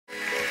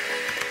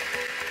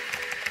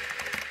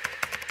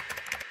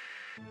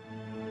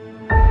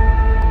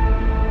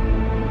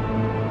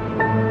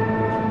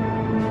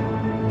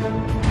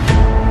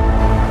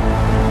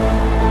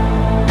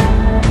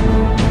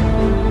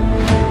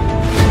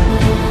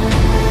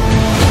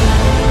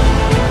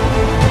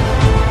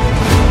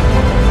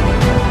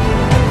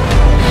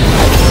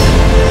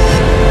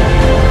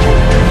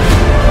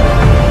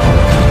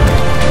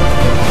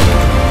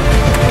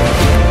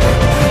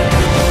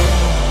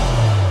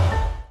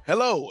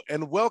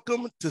and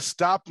welcome to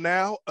Stop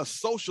Now, a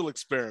social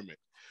experiment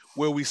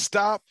where we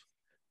stop,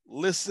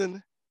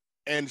 listen,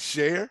 and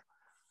share.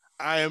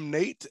 I am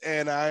Nate,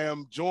 and I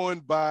am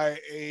joined by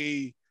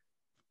a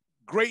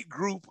great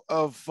group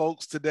of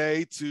folks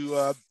today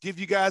to give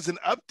you guys an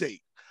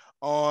update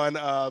on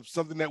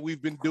something that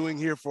we've been doing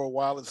here for a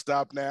while at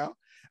Stop Now.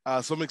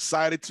 So I'm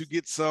excited to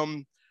get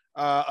some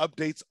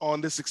updates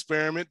on this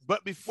experiment.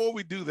 But before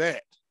we do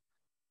that,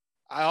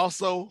 I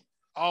also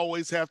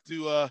always have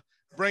to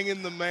bring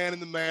in the man in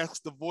the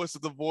mask, the voice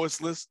of the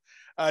voiceless,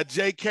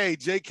 JK.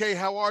 JK,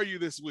 how are you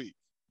this week?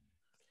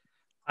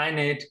 Hi,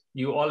 Nate.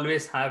 You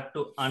always have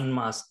to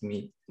unmask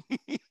me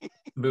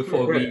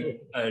before we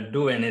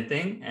do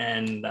anything.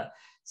 And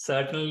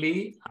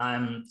certainly,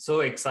 I'm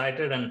so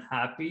excited and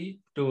happy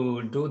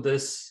to do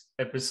this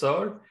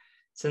episode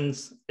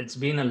since it's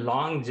been a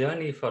long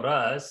journey for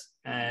us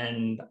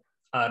and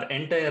our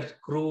entire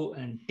crew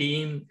and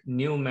team,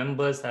 new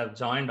members have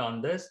joined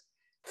on this.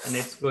 And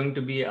it's going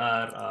to be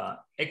our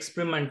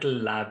experimental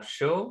lab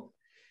show.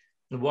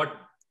 What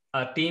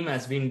our team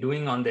has been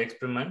doing on the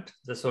experiment,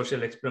 the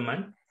social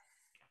experiment,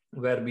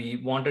 where we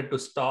wanted to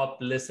stop,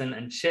 listen,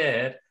 and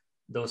share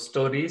those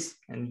stories.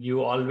 And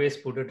you always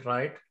put it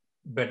right,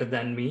 better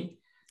than me.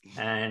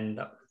 And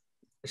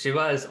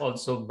Shiva is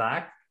also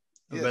back.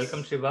 Yes.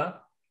 Welcome,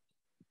 Shiva.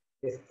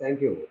 Yes,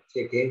 thank you,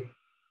 JK.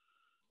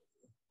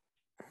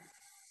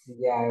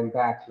 Yeah, I'm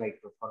back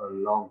for a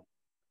long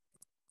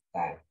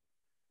time.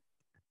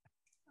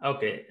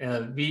 Okay,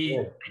 thank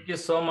you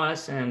so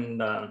much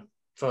and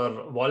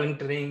for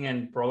volunteering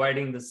and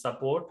providing the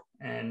support,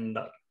 and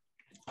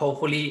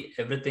hopefully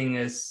everything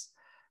is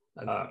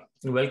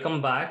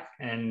welcome back.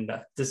 And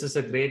this is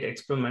a great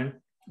experiment.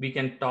 We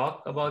can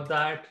talk about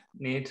that,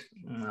 Nate,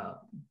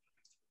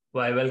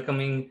 by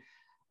welcoming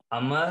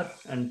Amar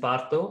and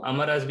Partho.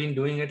 Amar has been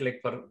doing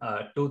it for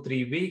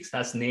 2-3 weeks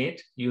as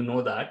Nate, you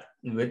know that,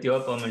 with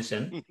your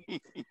permission.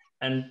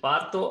 And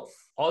Partho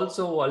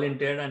also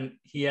volunteered and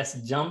he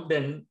has jumped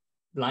in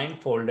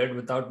blindfolded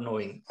without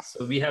knowing.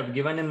 So we have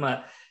given him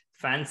a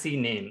fancy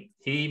name.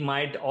 He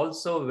might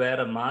also wear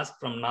a mask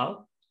from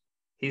now.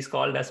 He's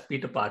called as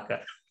Peter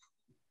Parker.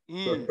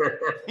 For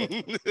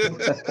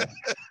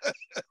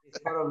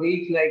a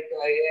week, I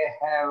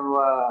have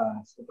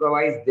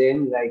supervised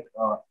them,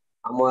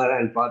 Amar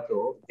and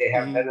Pato. They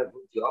have done a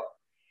good job.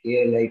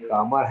 Yeah,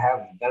 Amar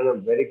have done a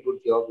very good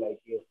job.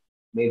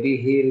 Maybe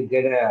he'll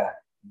get a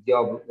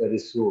job very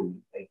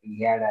soon.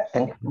 He had a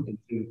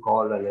interview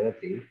call and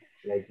everything.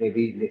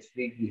 Maybe next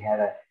week he had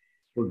a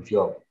good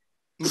job.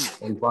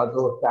 And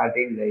Pato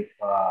starting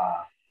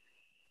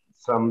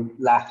from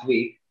last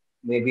week.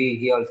 Maybe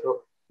he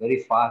also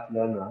very fast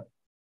learner,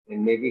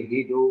 and maybe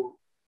he do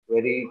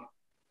very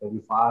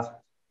fast.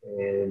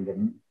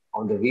 And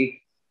on the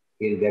week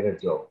he'll get a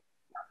job.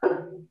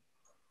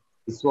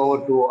 It's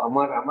over to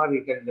Amar. Amar,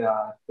 you can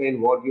explain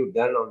what you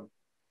done on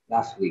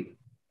last week.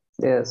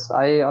 Yes,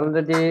 I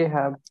already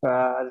have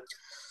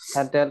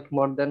handled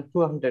more than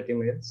 200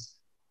 emails.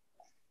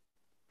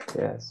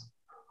 Yes,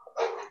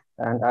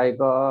 and I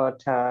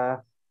got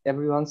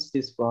everyone's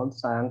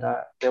response, and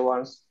they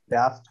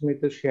asked me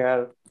to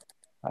share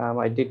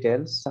my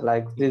details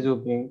like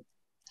resume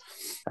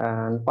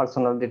and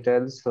personal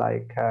details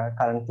like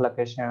current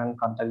location,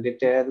 contact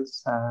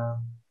details,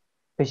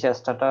 visa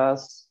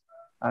status,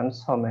 and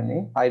so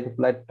many. I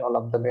replied to all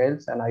of the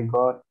mails and I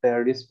got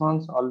their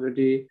response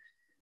already.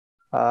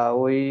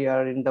 We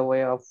are in the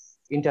way of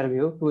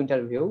interview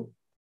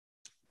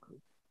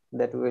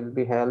that will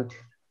be held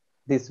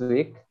next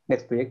week,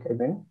 I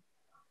mean.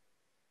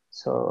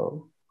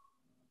 So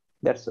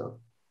that's all.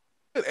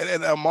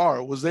 And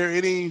Amar, was there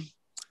anything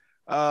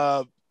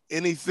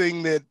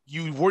that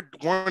you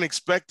weren't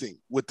expecting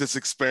with this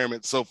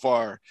experiment so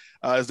far?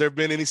 Has there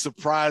been any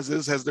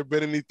surprises? Has there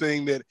been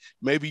anything that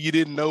maybe you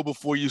didn't know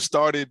before you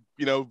started,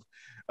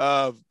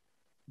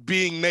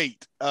 being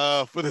Nate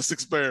for this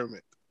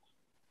experiment?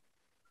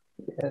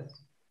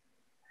 Yes.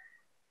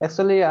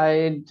 Actually,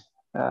 I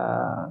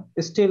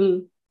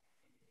still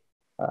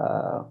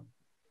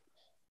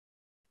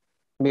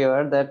be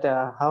aware that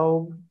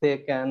how they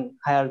can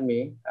hire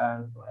me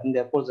in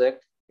their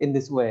project in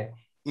this way,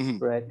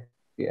 right?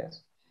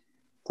 Yes.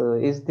 So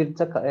is this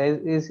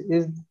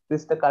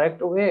the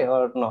correct way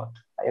or not?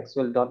 I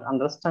actually don't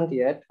understand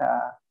yet,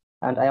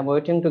 and I am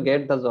waiting to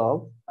get the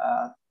job.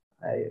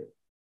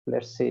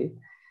 Let's see.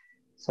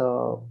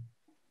 So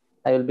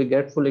I will be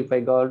grateful if I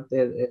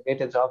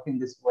get a job in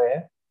this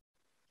way.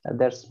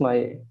 That's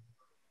my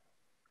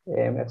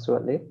aim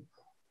actually.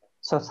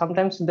 So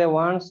sometimes they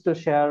want to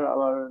share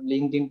our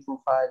LinkedIn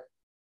profile,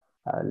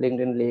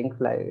 LinkedIn link,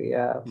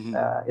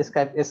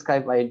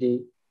 Skype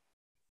ID.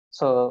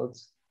 So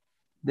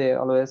they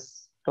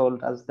always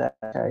told us that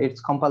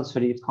it's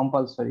compulsory.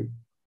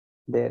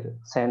 They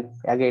send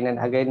again and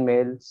again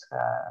mails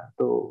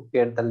to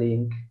get the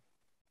link,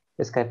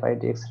 Skype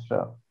ID,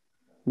 etc.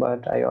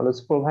 But I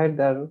always provide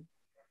them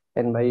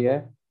in my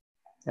year,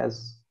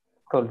 as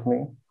told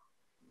me.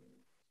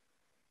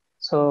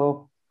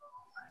 So,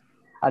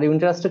 are you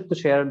interested to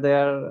share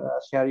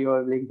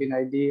your LinkedIn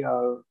ID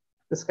or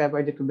Skype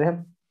ID to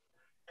them.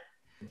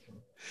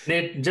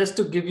 Nate, just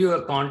to give you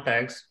a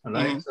context,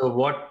 right? So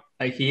what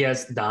he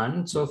has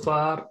done so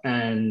far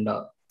and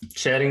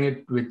sharing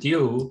it with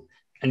you,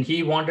 and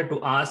he wanted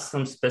to ask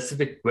some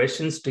specific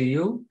questions to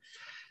you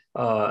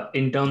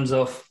in terms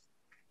of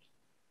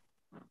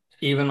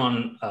even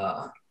on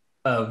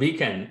a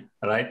weekend,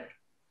 right?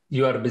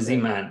 You are a busy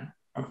man.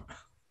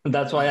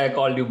 That's why I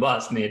called you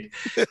boss, Nate.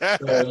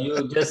 So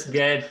you just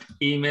get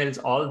emails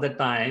all the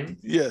time.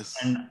 Yes.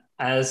 And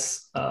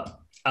as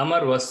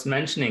Amar was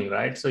mentioning,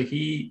 right? So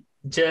he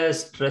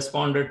just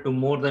responded to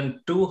more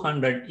than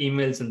 200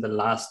 emails in the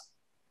last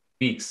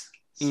weeks.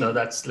 So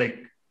that's like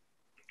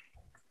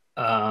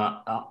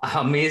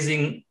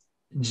amazing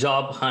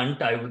job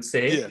hunt, I would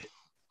say. Yeah.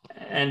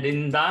 And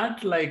in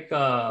that, like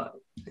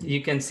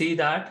you can see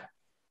that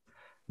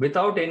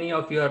without any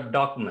of your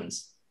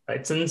documents,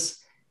 right? Since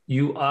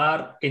you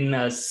are in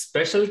a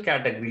special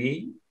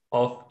category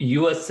of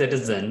US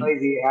citizen,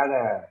 We had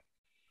a,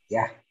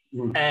 yeah.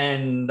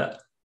 and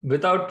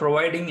without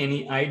providing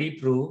any ID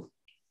proof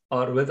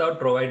or without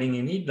providing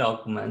any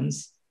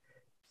documents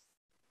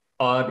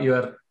or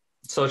your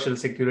social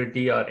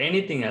security or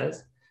anything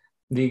else,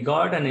 we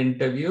got an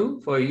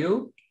interview for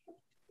you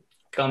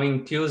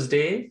coming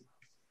Tuesday,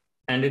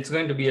 and it's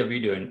going to be a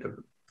video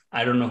interview.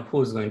 I don't know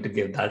who's going to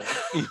give that.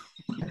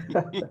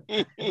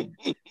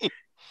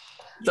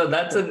 So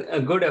that's a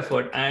good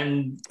effort.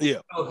 And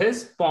to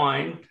his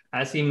point,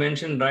 as he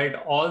mentioned, right,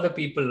 all the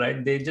people,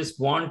 right, they just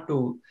want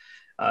to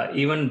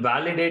even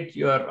validate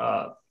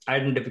your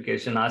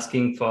identification,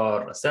 asking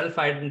for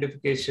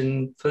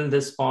self-identification, fill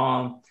this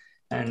form,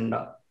 and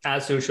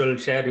as usual,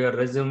 share your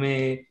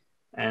resume,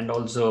 and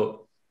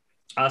also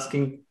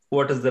asking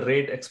what is the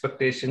rate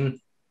expectation.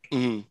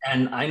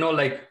 And I know,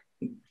 like,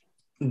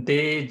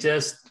 they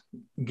just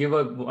give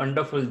a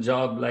wonderful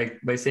job, like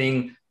by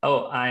saying,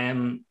 oh, I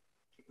am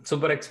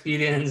super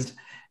experienced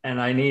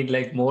and I need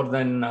like more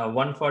than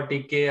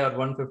 140K or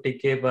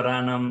 150K per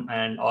annum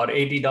and or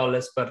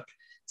 $80 per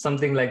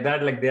something like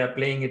that. Like they are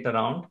playing it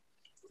around.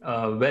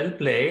 Well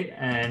played.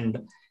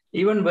 And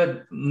even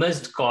with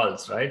missed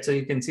calls, right? So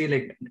you can see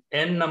like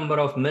n number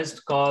of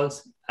missed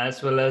calls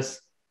as well as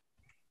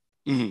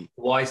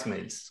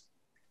voicemails.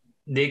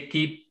 They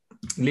keep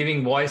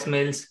leaving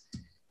voicemails,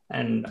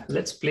 and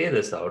let's play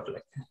this out,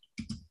 like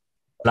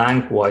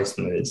blank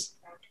voicemails.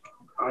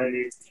 I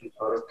need some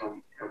sort of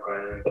from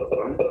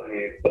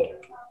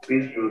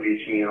please do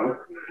reach me out.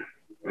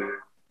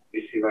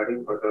 It's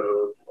regarding for the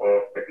role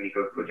of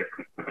technical project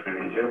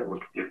manager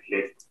with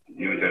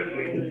New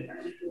Jersey.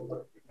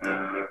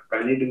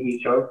 Kindly do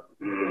reach out.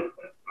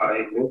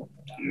 I hope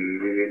we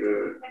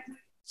will.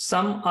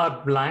 Some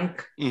are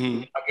blank.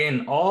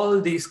 Again,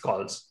 all these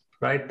calls,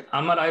 right?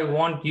 Amar, I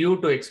want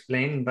you to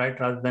explain, right,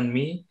 rather than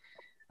me.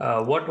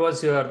 What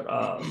was your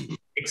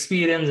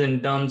experience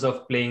in terms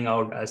of playing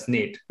out as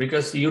Nate?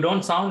 Because you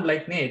don't sound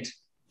like Nate.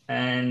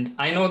 And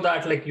I know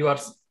that like you are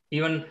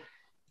even,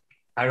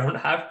 I don't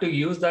have to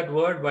use that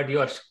word, but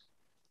you are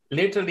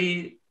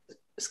literally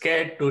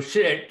scared to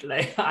shit.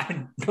 Like,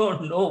 I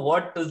don't know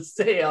what to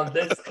say on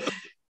this.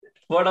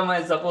 What am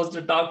I supposed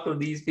to talk to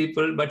these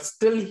people? But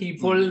still he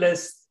pulled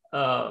his,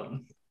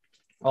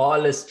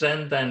 all his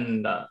strength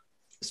and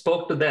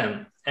spoke to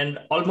them. And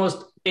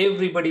almost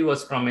everybody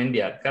was from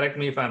India. Correct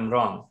me if I'm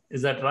wrong.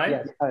 Is that right?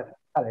 Yes,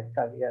 correct,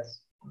 yes.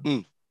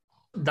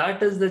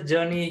 That is the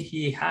journey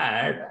he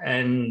had.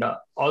 And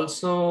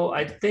also,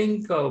 I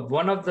think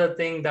one of the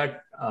things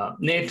that,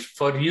 Nate,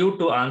 for you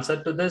to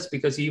answer to this,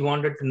 because he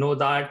wanted to know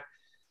that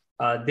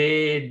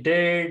they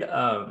did,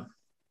 I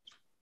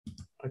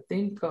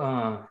think,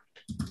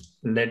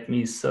 let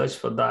me search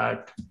for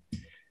that.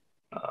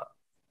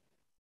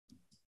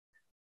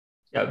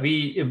 Yeah,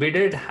 we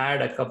did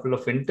had a couple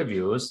of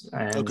interviews,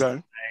 and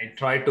I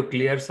tried to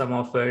clear some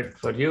of it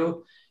for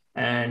you.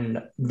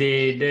 And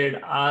they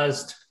did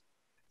asked,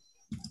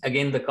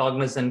 again, the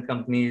cognizant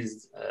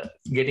companies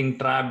getting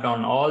trapped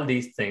on all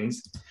these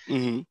things.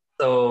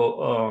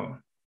 So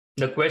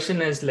the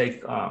question is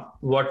like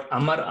what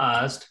Amar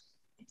asked,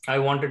 I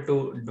wanted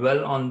to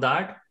dwell on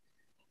that.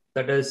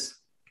 That is,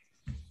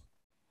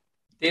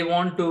 they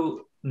want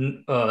to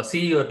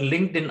see your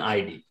LinkedIn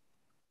ID.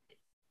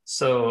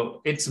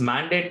 So it's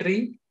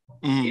mandatory.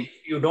 If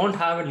you don't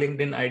have a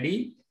LinkedIn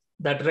ID,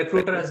 that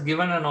recruiter has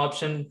given an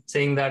option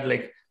saying that,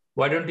 like,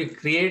 why don't you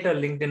create a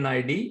LinkedIn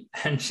ID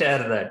and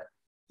share that?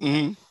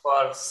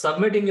 For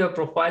submitting your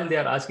profile, they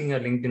are asking your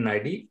LinkedIn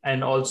ID.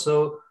 And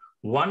also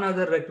one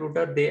other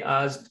recruiter, they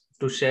asked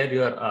to share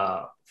your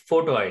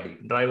photo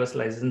ID, driver's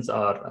license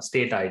or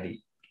state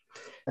ID.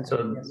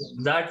 So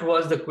that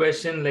was the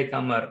question, like,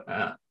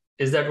 Amar,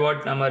 is that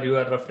what, Amar, you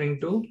are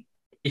referring to?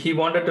 He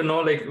wanted to know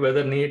like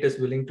whether Nate is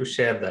willing to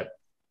share that,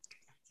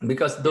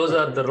 because those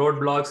are the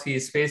roadblocks he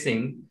is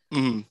facing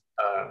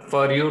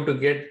for you to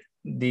get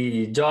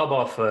the job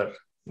offer,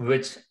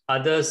 which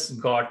others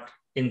got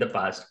in the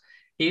past.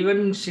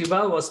 Even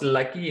Shiva was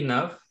lucky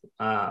enough.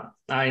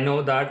 I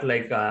know that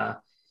like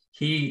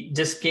he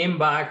just came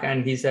back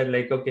and he said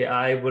like, okay,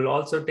 I will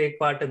also take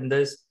part in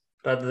this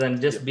rather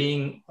than just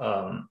being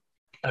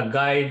a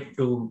guide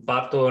to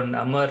Partho and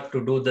Amar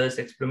to do this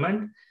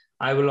experiment,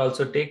 I will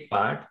also take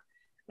part.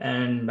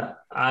 And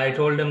I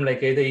told him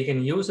like either he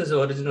can use his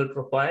original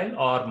profile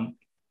or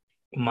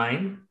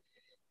mine.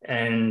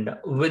 And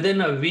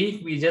within a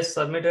week, we just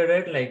submitted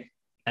it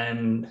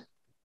and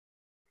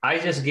I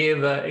just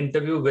gave an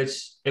interview,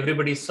 which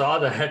everybody saw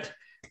that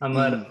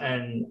Amar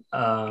and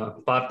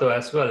Partho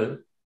as well.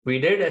 We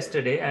did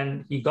yesterday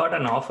and he got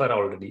an offer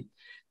already.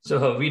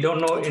 So we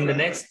don't know, in the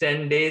next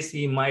 10 days,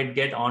 he might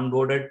get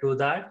onboarded to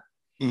that.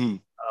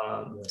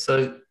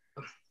 So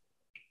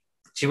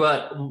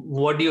Shiva,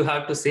 what do you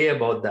have to say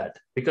about that?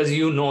 Because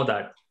you know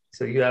that.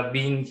 So you have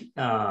been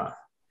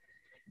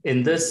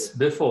in this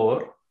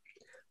before,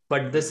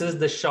 but this is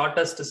the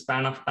shortest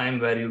span of time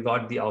where you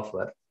got the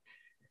offer.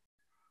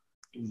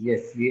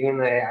 Yes,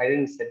 even I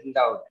didn't settle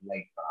out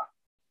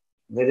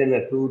within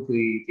a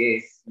 2-3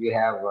 days. We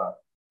have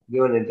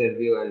given an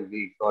interview and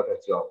we got a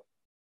job.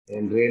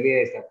 And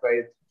really, I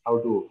surprised how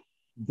to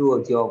do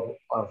a job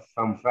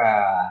from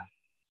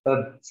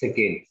third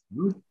second.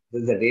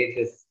 The date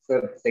is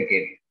third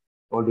second.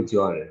 I want to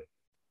join.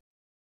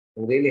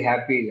 I'm really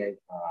happy.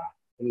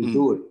 We'll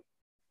do it.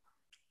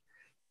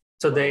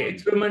 So the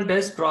experiment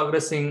is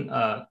progressing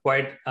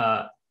quite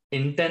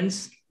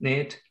intense,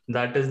 Nate.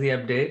 That is the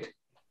update.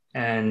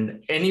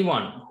 And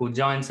anyone who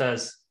joins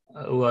us,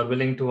 who are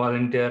willing to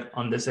volunteer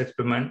on this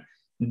experiment,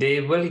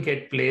 they will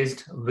get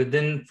placed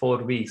within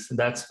 4 weeks.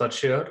 That's for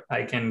sure.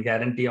 I can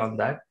guarantee on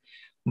that.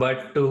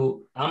 But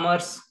to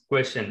Amar's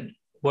question,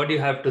 what do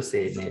you have to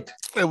say, Nate?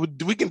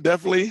 We can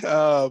definitely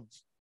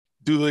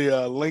do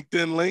the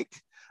LinkedIn link.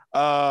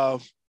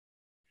 I'm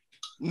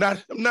not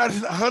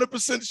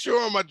 100%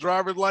 sure on my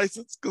driver's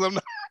license because I'm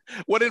not.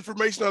 What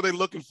information are they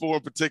looking for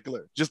in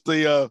particular? Just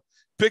the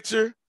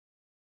picture?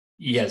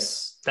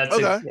 Yes, that's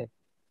okay. It.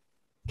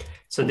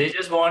 So they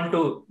just want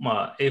to,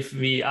 if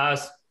we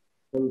ask,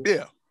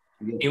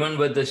 even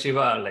with the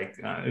Shiva,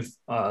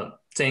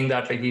 saying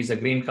that he's a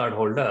green card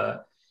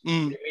holder,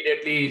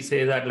 immediately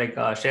say that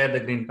share the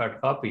green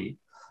card copy.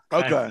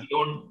 Okay. And we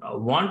don't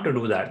want to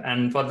do that.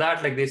 And for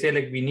that, they say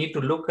we need to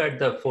look at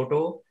the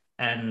photo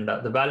and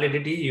the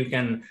validity. You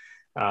can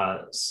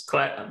hide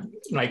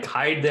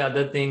the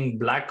other thing,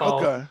 black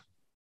out. Okay.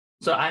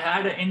 So I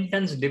had an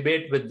intense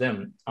debate with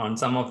them on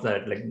some of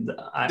that.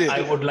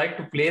 I would like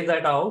to play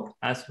that out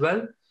as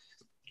well,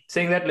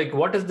 saying that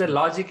what is the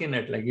logic in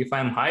it? If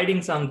I'm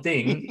hiding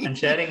something and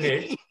sharing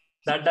it,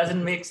 that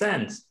doesn't make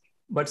sense.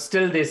 But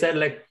still they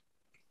said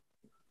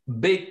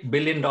big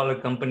billion-dollar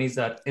companies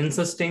are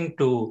insisting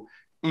to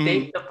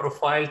take the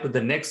profile to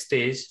the next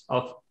stage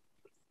of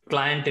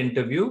client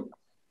interview.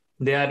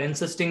 They are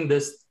insisting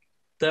this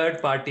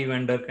third-party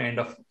vendor kind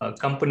of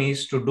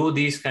companies to do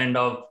these kind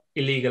of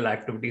illegal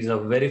activities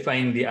of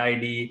verifying the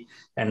ID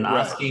and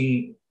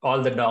asking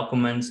all the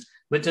documents,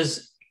 which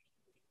is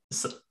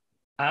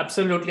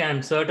absolutely,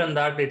 I'm certain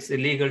that it's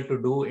illegal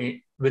to do it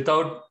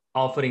without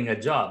offering a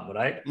job,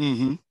 right?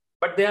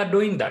 But they are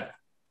doing that.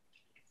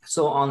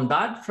 So on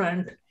that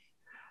front,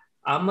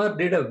 Amar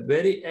did a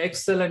very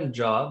excellent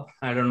job.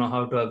 I don't know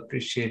how to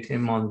appreciate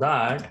him on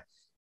that.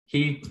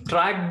 He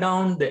tracked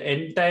down the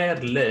entire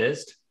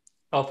list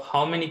of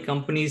how many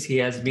companies he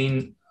has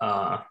been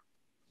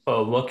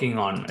working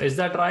on. Is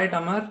that right,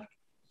 Amar?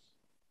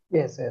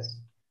 Yes.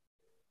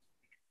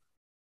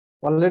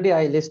 Already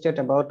I listed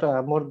about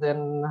more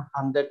than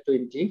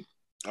 120.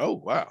 Oh,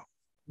 wow.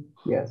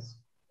 Yes.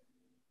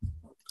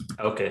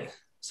 Okay.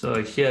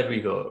 So here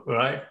we go,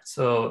 right?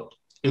 So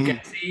you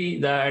can see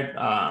that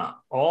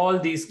all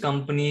these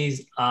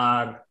companies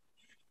are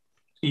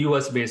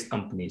US-based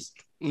companies.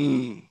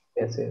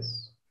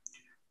 Yes.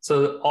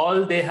 So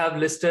all they have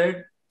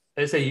listed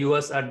is a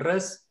US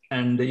address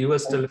and the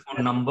US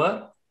telephone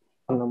number.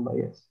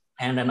 Yes.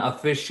 And an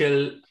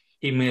official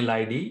email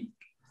ID.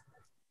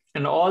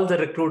 And all the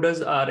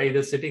recruiters are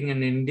either sitting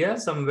in India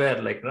somewhere,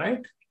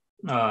 right?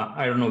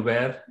 I don't know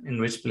where,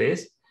 in which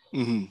place.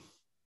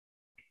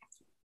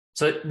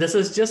 So this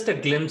is just a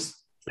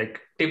glimpse,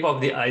 tip of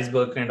the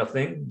iceberg kind of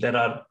thing. There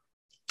are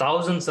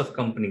thousands of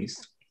companies,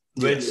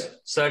 which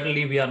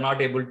certainly we are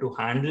not able to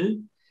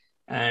handle,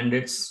 and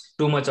it's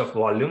too much of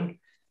volume.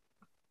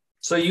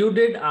 So you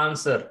did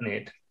answer,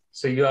 Nate.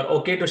 So you are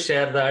okay to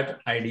share that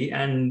ID,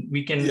 and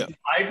we can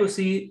try to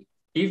see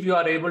if you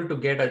are able to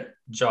get a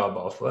job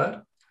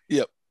offer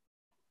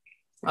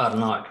or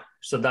not.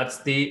 So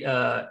that's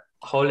the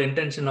whole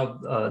intention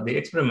of the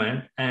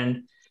experiment.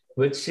 And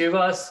with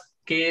Shiva's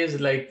case,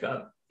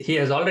 he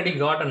has already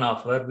got an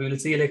offer. We will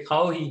see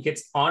how he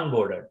gets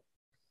onboarded,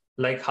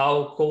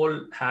 how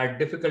Cole had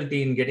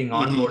difficulty in getting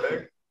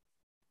onboarded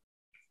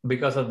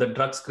because of the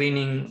drug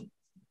screening.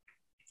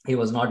 He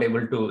was not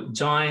able to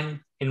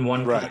join in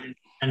one client,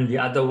 and the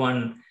other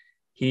one,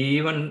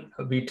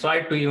 we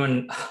tried to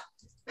even,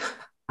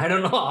 I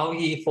don't know how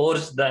he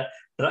forced the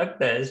drug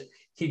test.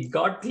 He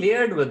got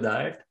cleared with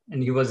that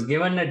and he was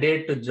given a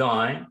date to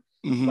join,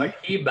 but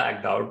he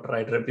backed out,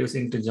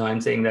 refusing to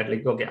join, saying that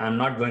okay, I'm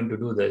not going to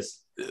do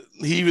this.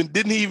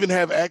 Didn't he even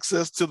have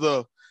access to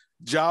the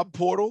job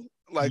portal,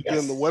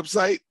 in the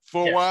website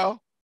for a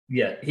while?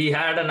 Yeah, he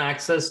had an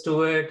access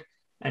to it,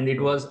 and it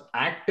was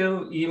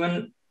active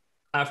even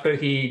after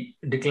he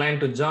declined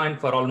to join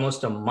for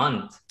almost a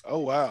month. Oh,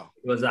 wow.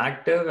 It was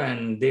active,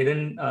 and they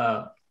didn't,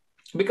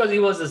 because he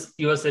was a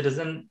US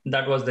citizen,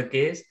 that was the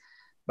case.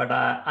 But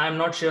I'm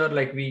not sure,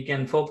 like, we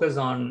can focus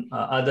on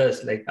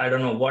others. Like, I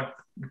don't know what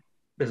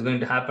is going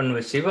to happen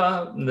with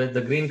Shiva, with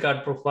the green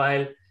card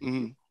profile,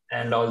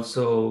 and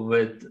also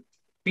with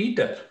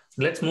Peter.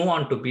 Let's move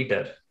on to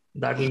Peter.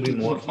 That will be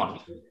more fun.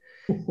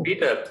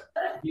 Peter,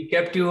 we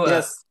kept you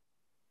Yes.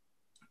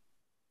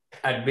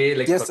 at bay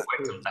like Yes. for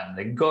quite some time.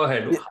 Like, go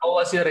ahead. Yeah. How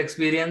was your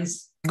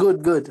experience?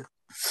 Good.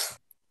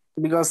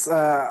 Because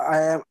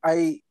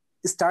I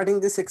starting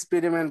this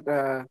experiment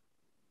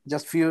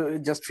just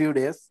few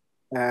days,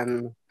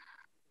 and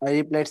I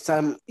replied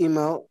some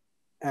email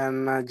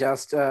and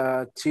just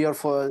three or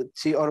four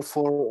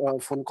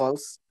phone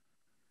calls.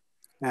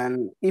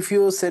 And if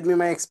you send me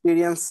my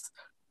experience,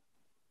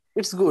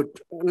 it's good,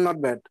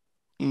 not bad.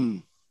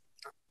 And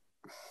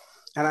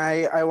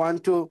I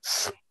want to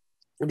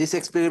this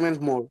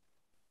experiment more.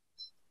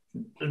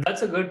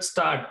 That's a good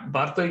start.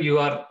 Partha, you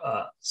are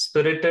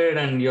spirited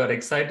and you are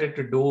excited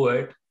to do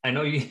it. I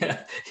know you,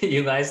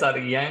 you guys are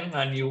young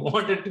and you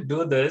wanted to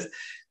do this,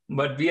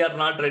 but we are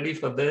not ready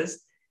for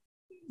this.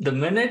 The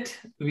minute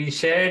we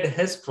shared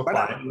his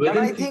profile, but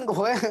I think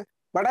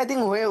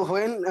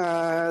when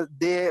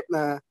they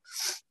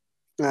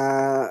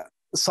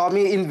saw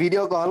me in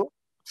video call,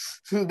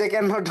 they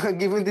cannot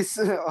give me this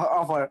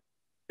offer.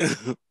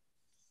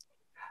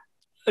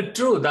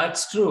 True,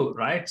 that's true,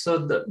 right? So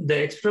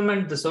the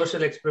experiment, the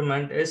social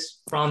experiment,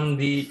 is from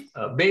the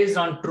based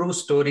on true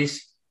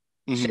stories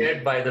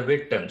shared by the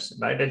victims,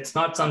 right? It's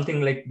not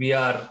something like we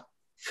are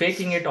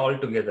faking it all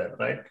together,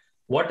 right?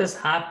 What is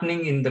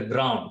happening in the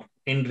ground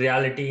in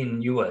reality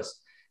in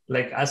US,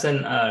 like as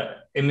an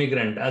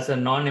immigrant, as a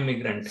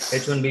non-immigrant,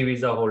 H-1B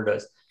visa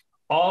holders,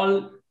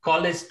 all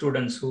college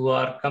students who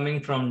are coming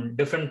from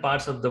different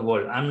parts of the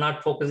world. I'm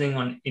not focusing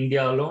on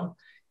India alone.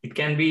 It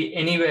can be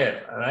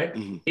anywhere, right?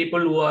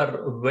 People who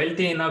are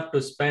wealthy enough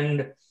to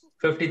spend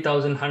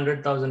 $50,000,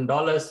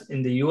 $100,000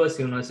 in the US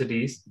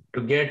universities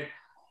to get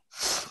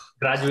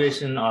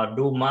graduation or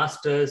do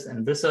masters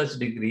and research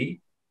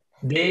degree,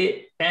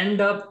 they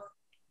end up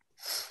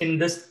in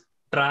this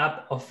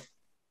trap of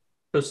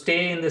to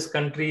stay in this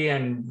country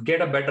and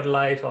get a better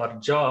life or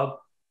job.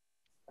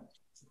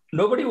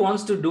 Nobody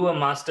wants to do a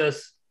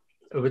master's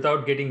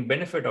without getting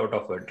benefit out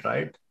of it,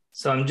 right?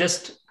 So I'm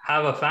just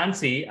have a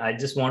fancy, I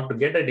just want to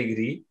get a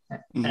degree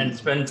and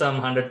spend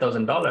some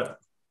 $100,000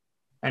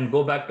 and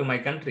go back to my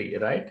country,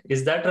 right?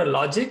 Is that a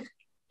logic?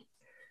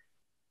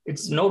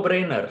 It's no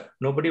brainer.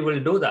 Nobody will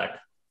do that.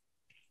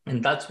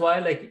 And that's why,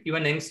 like,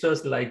 even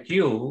youngsters like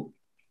you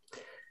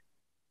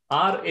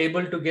are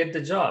able to get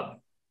the job,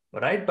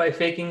 right? By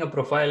faking a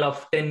profile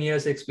of 10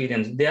 years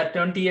experience. They are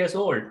 20 years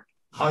old.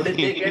 How did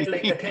they get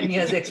like a 10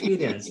 years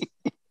experience?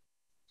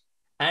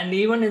 And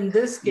even in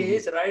this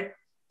case, right,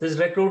 this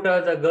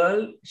recruiter, the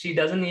girl, she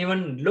doesn't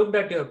even look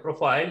at your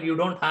profile. You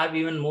don't have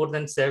even more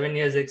than 7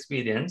 years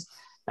experience,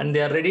 and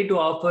they are ready to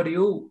offer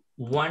you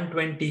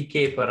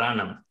 120K per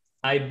annum.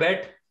 I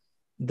bet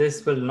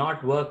this will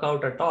not work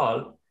out at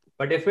all.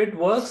 But if it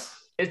works,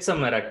 it's a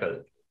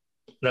miracle.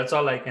 That's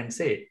all I can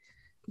say.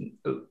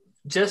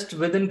 Just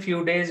within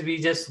few days, we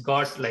just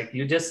got, like,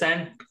 you just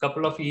sent a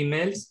couple of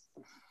emails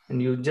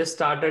and you just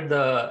started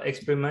the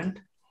experiment.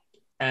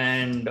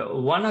 And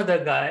one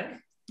other guy,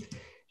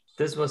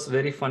 this was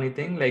very funny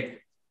thing.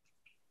 Like,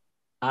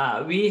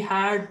 we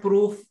had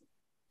proof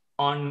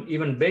on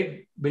even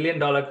big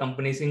billion-dollar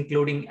companies,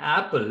 including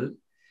Apple,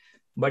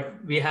 but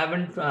we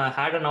haven't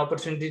had an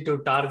opportunity to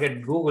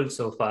target Google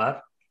so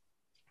far.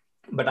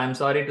 But I'm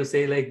sorry to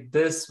say, like,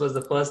 this was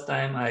the first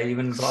time I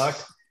even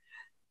got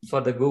for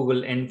the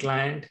Google end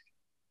client.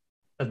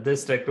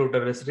 This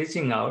recruiter is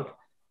reaching out,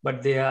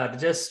 but they are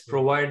just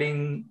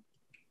providing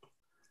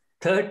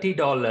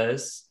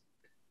 $30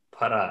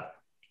 per hour,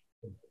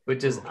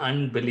 which is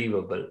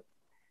unbelievable.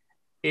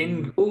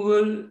 In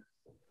Google,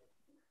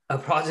 a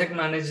project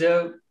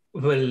manager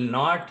will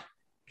not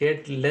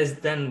get less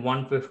than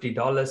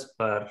 $150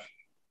 per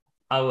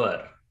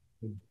hour.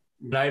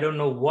 I don't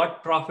know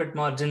what profit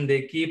margin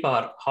they keep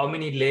or how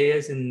many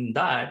layers in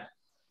that,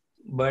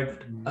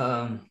 but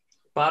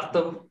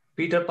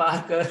Peter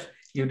Parker,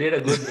 you did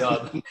a good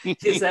job.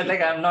 He said,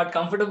 like, I'm not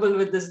comfortable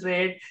with this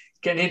rate.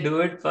 Can you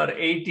do it for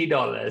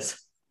 $80?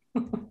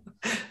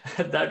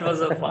 That was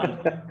a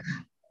fun.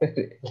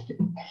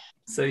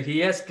 So he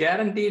has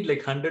guaranteed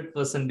like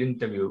 100%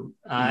 interview.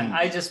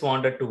 I just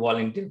wanted to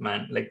volunteer,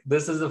 man. Like,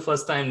 this is the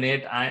first time,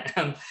 Nate, I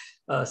am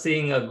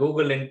seeing a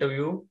Google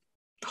interview.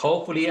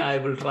 Hopefully, I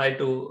will try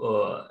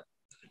to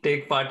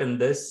take part in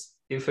this.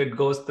 If it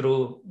goes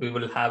through, we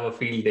will have a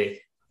field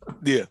day.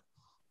 Yeah.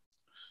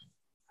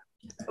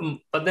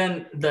 But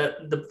then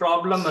the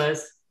problem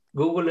is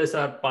Google is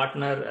our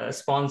partner,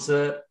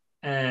 sponsor,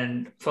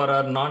 and for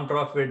our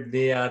nonprofit,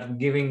 they are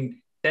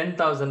giving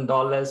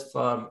 $10,000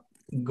 for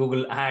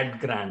Google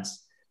ad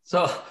grants.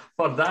 So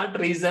for that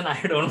reason,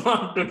 I don't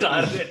want to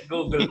target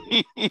Google.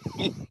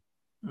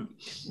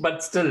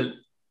 But still,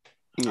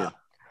 Yeah.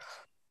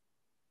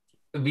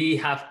 We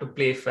have to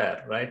play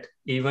fair, right?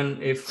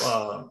 Even if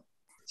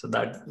so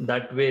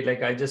that way,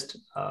 like I just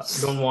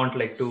don't want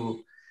like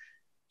to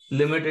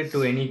limit it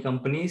to any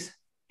companies.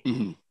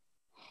 Mm-hmm.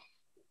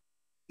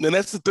 And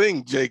that's the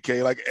thing,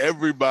 JK, like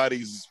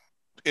everybody's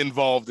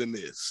involved in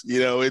this. You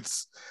know,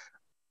 it's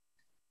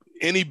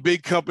any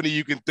big company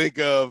you can think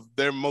of,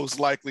 they're most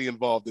likely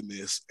involved in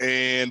this.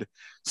 And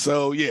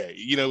so, yeah,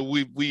 you know,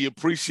 we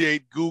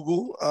appreciate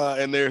Google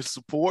and their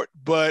support,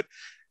 but,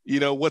 you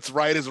know, what's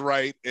right is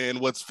right and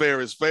what's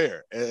fair is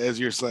fair, as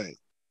you're saying.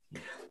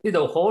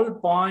 The whole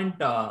point,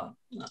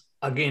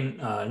 again,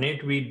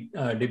 Nate, we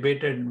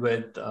debated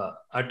with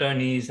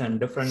attorneys and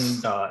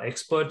different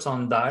experts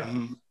on that,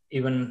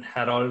 even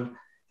Harold.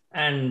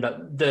 And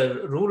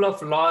the rule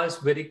of law is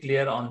very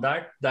clear on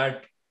that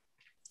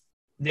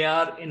they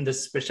are in the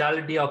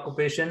specialty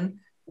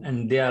occupation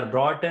and they are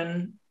brought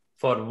in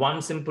for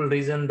one simple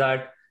reason,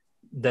 that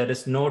there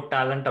is no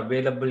talent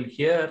available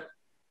here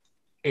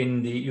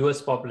in the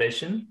US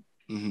population.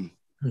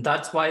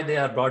 That's why they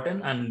are brought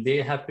in, and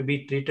they have to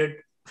be treated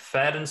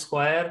fair and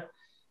square.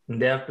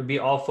 And they have to be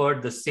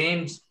offered the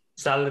same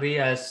salary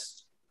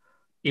as,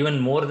 even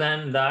more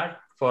than that,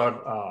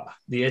 for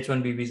the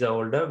H-1B visa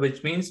holder,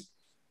 which means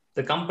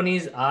the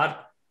companies are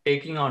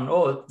taking on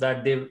oath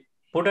that they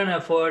put an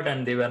effort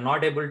and they were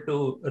not able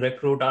to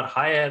recruit or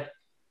hire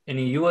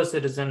any US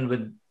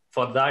citizen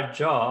for that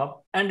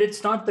job. And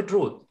it's not the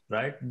truth,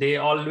 right? They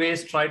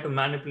always try to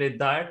manipulate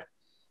that,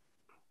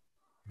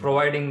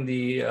 providing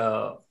the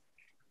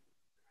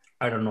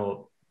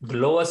the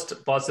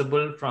lowest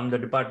possible from the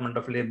Department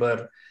of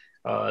Labor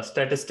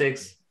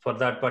statistics for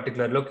that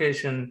particular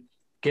location,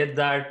 get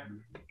that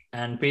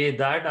and pay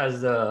that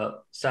as the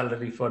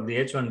salary for the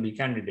H-1B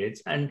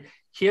candidates. And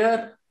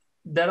here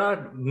there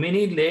are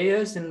many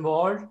layers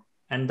involved,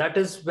 and that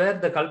is where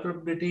the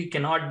culpability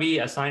cannot be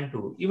assigned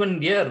to.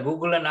 Even here,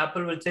 Google and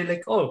Apple will say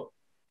like, oh,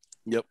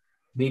 yep,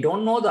 we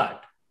don't know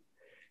that.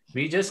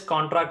 We just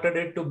contracted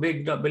it to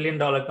big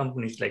billion-dollar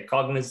companies like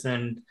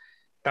Cognizant,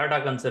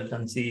 Tata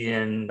Consultancy,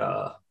 and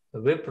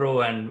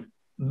Wipro, and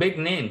big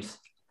names.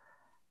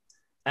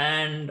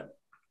 And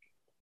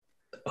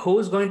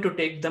who's going to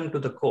take them to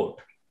the court?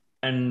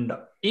 And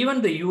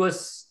even the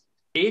US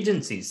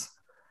agencies,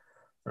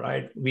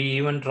 right? We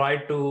even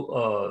tried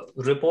to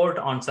report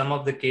on some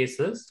of the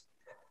cases,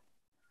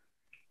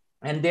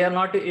 and they are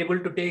not able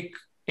to take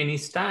any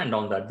stand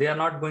on that. They are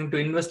not going to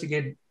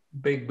investigate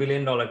big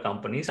billion-dollar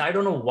companies. I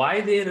don't know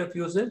why they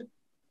refuse it.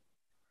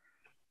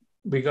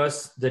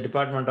 Because the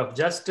Department of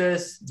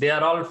Justice, they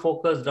are all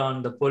focused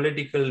on the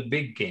political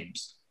big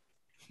games.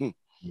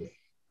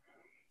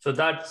 So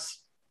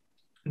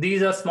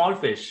these are small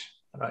fish,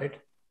 right?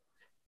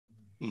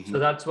 So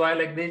that's why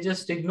like they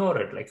just ignore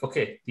it. Like,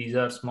 okay, these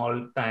are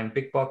small time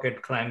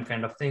pickpocket crime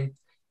kind of thing.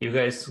 You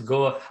guys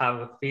go have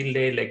a field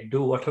day, like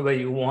do whatever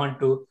you want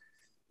to.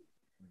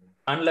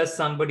 Unless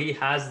somebody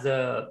has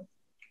the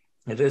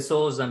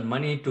resource and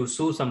money to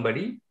sue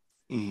somebody,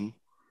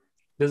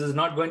 this is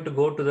not going to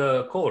go to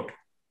the court.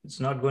 It's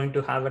not going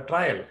to have a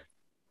trial.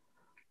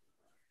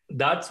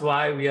 That's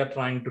why we are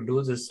trying to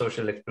do this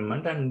social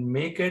experiment and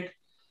make it,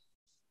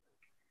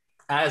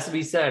 as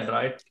we said,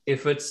 right?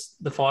 If it's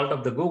the fault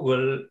of the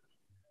Google,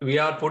 we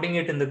are putting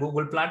it in the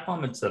Google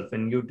platform itself,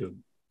 in YouTube.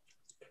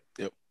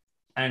 Yep.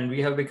 And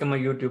we have become a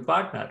YouTube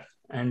partner.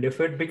 And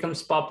if it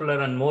becomes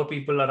popular and more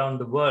people around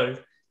the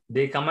world,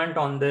 they comment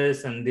on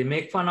this and they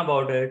make fun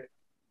about it,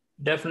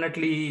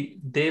 definitely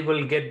they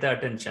will get the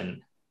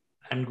attention.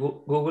 And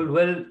Google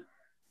will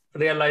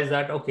realize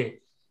that, okay,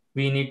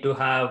 we need to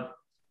have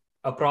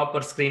a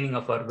proper screening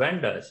of our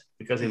vendors,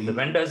 because if the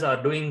vendors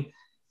are doing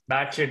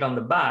bad shit on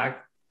the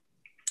back,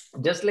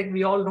 just like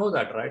we all know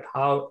that, right?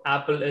 How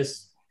Apple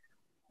is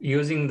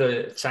using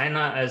the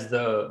China as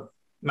the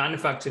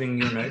manufacturing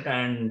unit,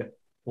 and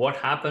what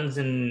happens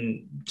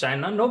in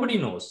China, nobody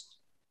knows.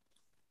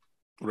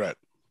 Right.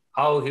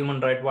 How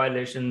human rights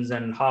violations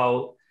and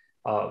how,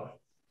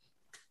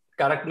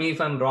 correct me if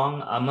I'm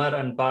wrong, Amar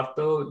and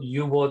Partho,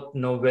 you both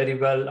know very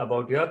well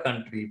about your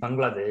country,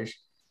 Bangladesh.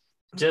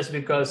 Just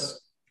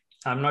because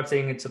I'm not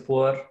saying it's a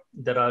poor,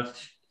 there are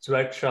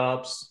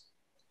sweatshops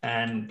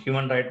and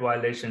human rights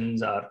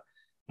violations are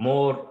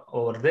more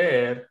over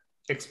there,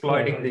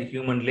 exploiting the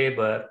human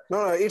labor.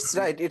 No, it's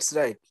right. It's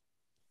right.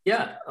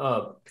 Yeah.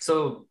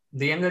 So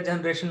the younger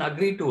generation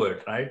agree to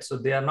it, right? So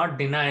they are not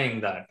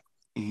denying that.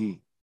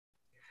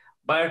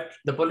 But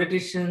the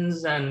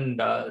politicians and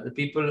the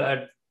people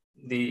at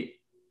the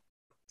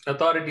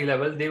authority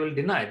level, they will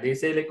deny. They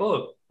say like,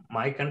 oh,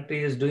 my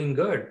country is doing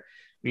good.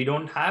 We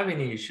don't have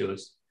any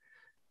issues.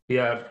 We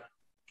are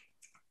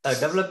a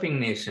developing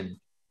nation.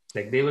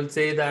 Like they will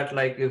say that,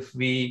 like if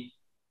we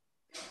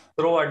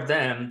throw at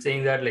them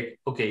saying that like,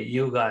 okay,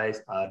 you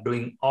guys are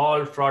doing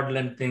all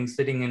fraudulent things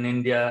sitting in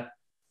India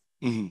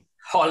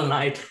all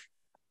night.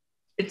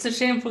 It's a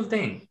shameful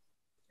thing.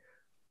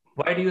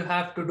 Why do you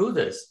have to do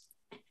this?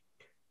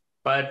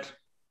 But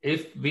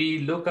if we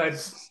look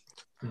at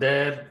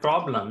their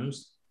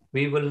problems,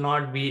 we will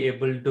not be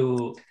able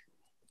to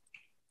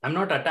I'm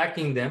not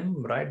attacking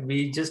them, right?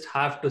 We just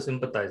have to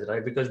sympathize,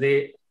 right? Because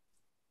they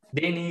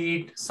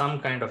need some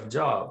kind of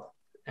job,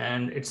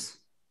 and it's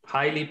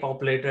highly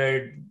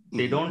populated.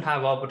 They don't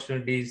have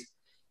opportunities.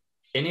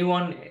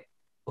 Anyone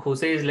who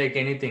says like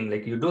anything,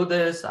 like you do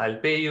this, I'll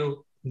pay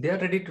you, they're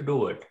ready to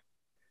do it,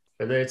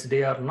 whether it's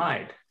day or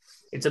night.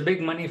 It's a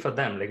big money for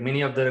them. Like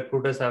many of the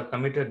recruiters have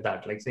committed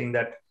that, like saying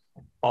that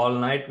all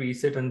night we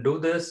sit and do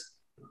this.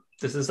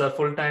 This is a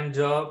full-time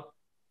job.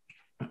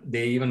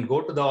 They even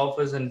go to the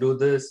office and do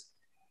this,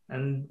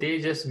 and they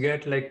just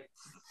get like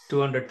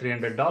 $200,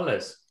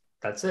 $300.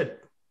 That's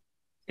it.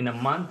 In a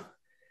month,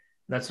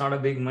 that's not a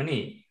big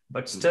money,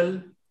 but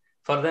still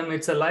for them,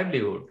 it's a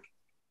livelihood.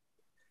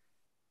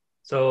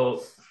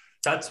 So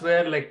that's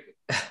where like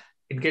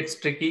it gets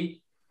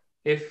tricky.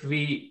 If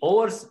we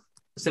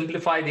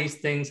oversimplify these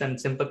things and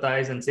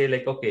sympathize and say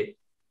like, okay,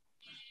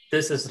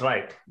 this is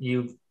right.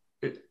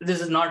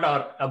 This is not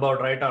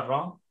about right or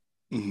wrong.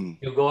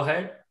 You go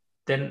ahead.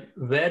 Then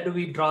where do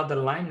we draw the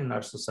line in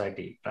our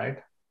society, right?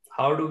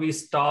 How do we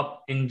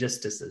stop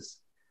injustices?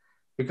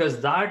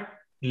 Because that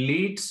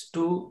leads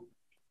to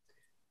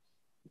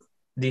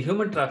the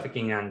human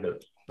trafficking angle,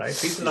 right?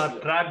 People are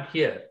trapped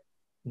here.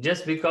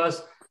 Just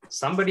because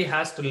somebody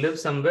has to live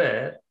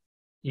somewhere,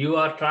 you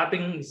are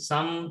trapping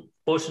some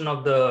portion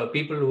of the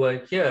people who are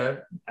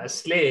here as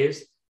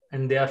slaves,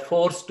 and they are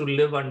forced to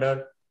live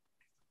under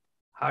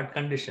hard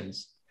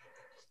conditions.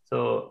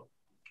 So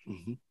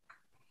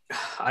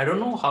I don't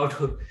know how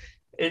to,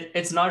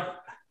 it's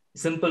not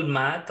simple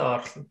math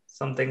or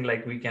something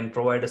like we can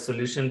provide a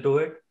solution to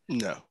it.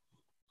 No.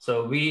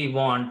 So we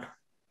want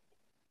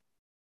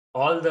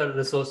all the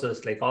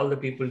resources, like all the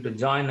people to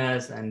join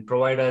us and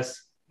provide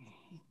us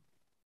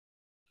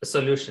a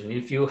solution.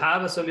 If you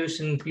have a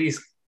solution, please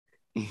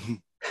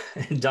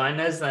join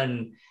us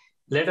and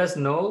let us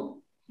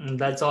know. And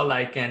that's all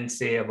I can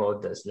say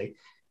about this. Like,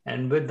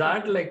 and with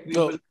that, like we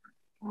will.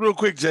 Real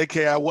quick,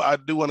 JK, I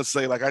do want to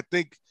say, like, I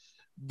think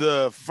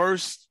the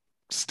first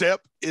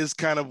step is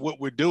kind of what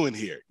we're doing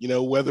here, you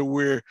know, whether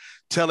we're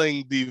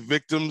telling the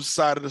victim's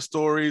side of the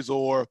stories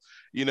or,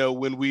 you know,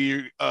 when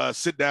we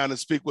sit down and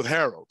speak with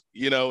Harold,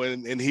 you know,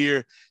 and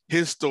hear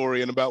his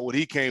story and about what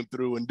he came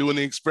through and doing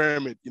the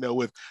experiment, you know,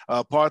 with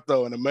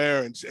Partho and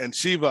Amer and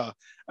Shiva.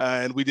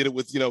 And we did it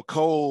with, you know,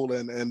 Cole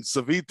and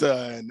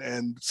Savita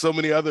and so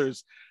many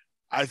others.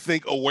 I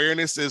think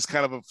awareness is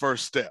kind of a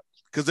first step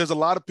because there's a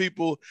lot of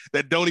people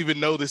that don't even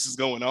know this is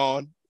going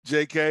on,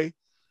 JK.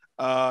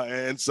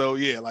 And so,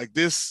 yeah, like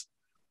this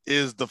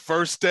is the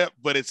first step,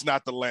 but it's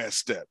not the last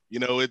step. You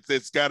know,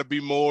 it's got to be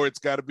more. It's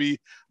got to be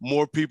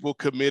more people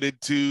committed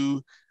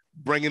to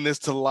bringing this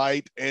to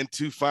light and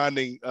to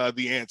finding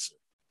the answer.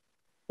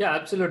 Yeah,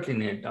 absolutely,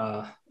 Nate.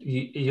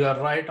 You are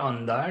right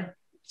on that.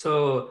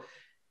 So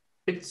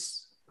it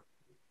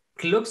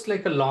looks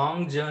like a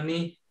long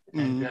journey.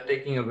 And we are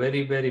taking a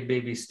very, very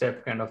baby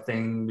step kind of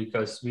thing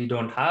because we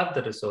don't have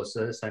the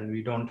resources and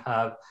we don't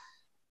have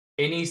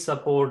any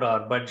support or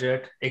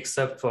budget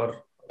except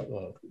for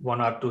one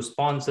or two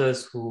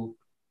sponsors who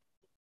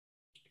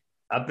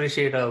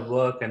appreciate our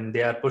work and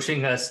they are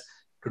pushing us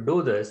to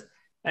do this.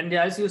 And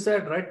as you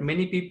said, right,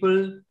 many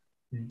people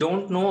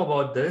don't know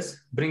about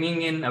this,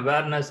 bringing in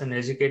awareness and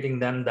educating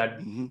them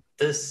that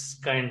this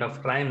kind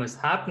of crime is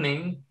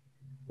happening.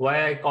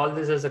 Why I call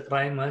this as a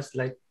crime is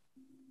like,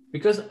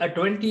 because a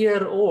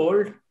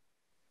 20-year-old,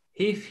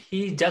 if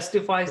he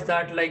justifies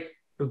that, like,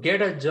 to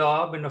get a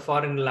job in a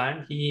foreign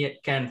land, he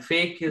can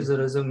fake his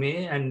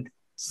resume and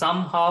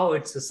somehow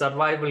it's a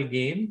survival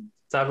game,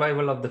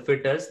 survival of the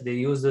fittest. They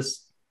use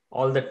this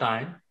all the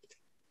time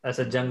as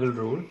a jungle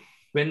rule.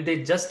 When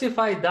they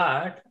justify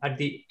that at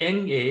the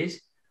young age,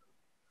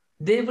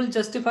 they will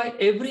justify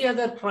every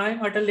other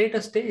crime at a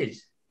later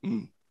stage.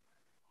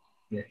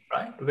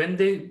 Right? When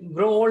they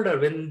grow older,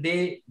 when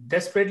they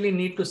desperately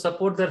need to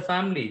support their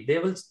family, they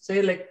will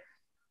say like,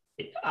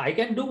 I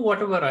can do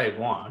whatever I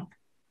want.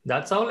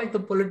 That's how like the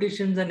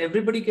politicians and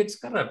everybody gets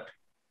corrupt.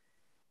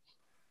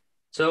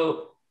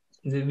 So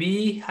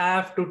we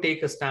have to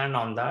take a stand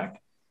on that.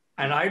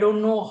 And I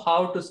don't know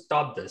how to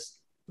stop this.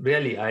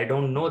 Really, I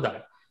don't know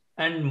that.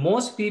 And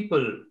most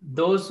people,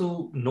 those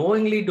who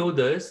knowingly do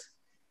this,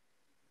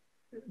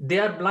 they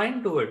are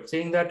blind to it,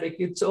 saying that like,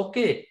 it's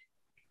okay.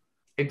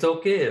 It's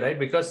okay, right?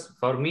 Because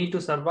for me to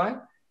survive,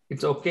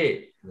 it's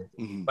okay.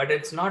 But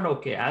it's not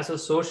okay. As a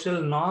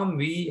social norm,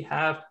 we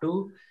have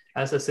to,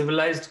 as a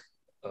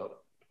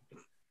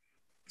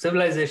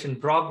civilization,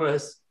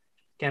 progress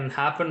can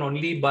happen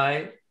only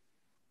by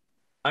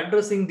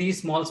addressing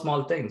these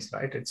small things,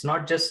 right? It's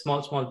not just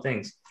small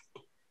things,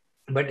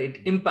 but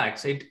it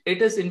impacts. It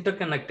is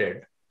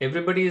interconnected.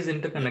 Everybody is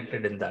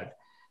interconnected in that.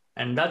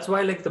 And that's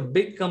why like the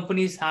big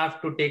companies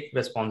have to take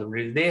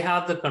responsibility. They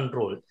have the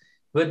control.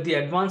 With the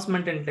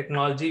advancement in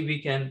technology,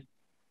 we can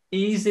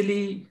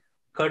easily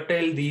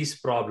curtail these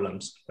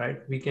problems,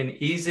 right? We can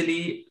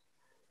easily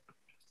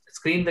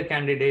screen the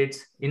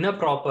candidates in a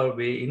proper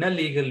way, in a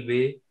legal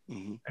way,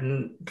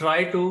 and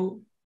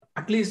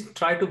at least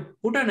try to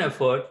put an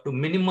effort to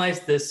minimize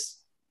this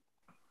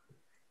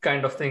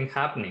kind of thing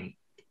happening.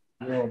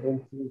 No, I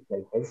don't think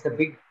like it's a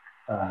big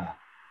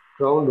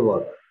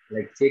groundwork.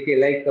 Like JK,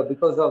 like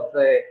because of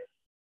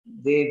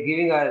they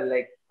giving a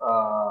like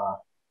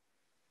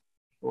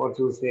what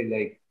you say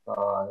like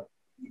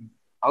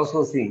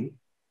outsourcing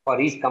for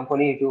each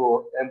company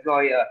to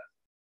employ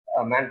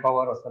a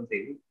manpower or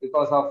something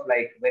because of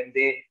like when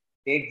they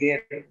take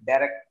their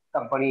direct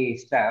company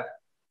staff,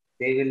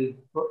 they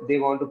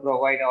want to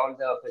provide all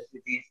the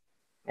facilities,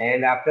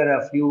 and after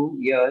a few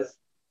years,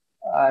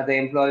 the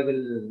employee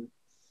will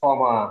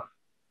form a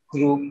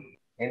group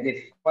and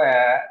they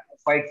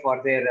fight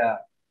for their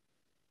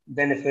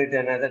benefit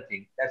and other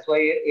things. That's why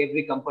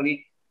every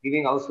company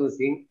giving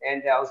outsourcing,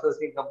 and the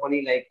outsourcing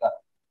company like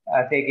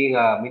taking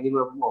a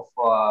minimum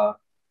of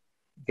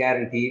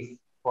guarantees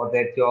for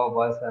their job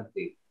or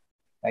something.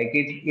 Like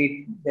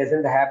it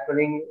doesn't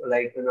happening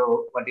like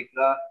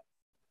particular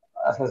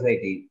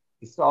society.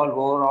 It's all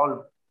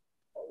overall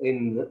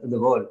in the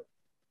world.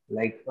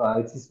 Like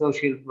it's a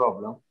social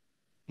problem,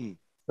 Hmm.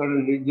 not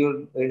an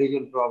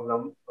individual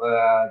problem,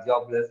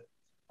 jobless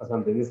or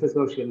something. It's a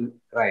social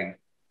crime.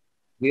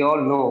 We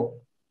all know,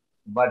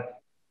 but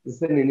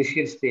it's an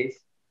initial stage.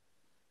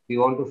 We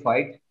want to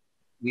fight.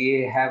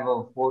 We have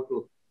a 4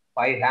 to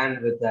 5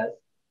 hand with us.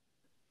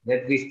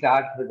 Let we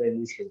start with the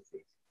initial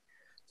stage.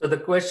 So the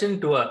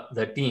question to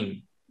the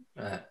team,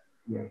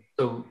 Yeah.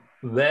 so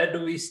where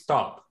do we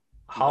stop?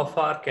 How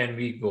far can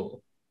we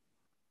go?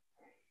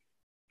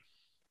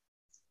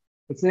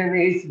 It's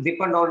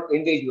depend on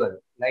individual.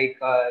 Like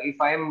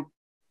if I'm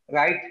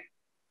right,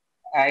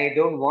 I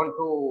don't want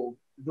to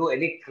do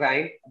any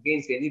crime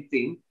against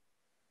anything.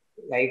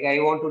 Like I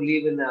want to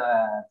live in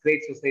a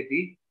great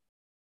society,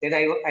 then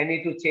I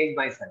need to change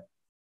myself.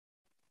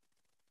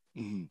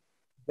 Mhm.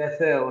 That's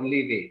the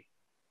only way.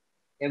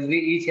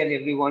 Each and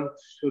everyone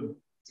should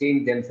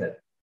change themselves.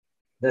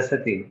 That's the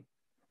thing.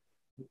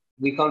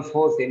 We can't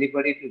force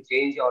anybody to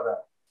change or a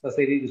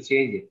society to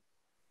change it.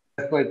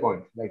 That's my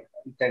point. Like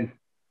you can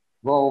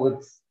go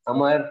with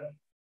Amar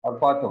or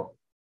Pato.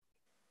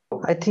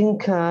 I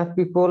think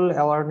people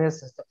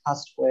awareness is the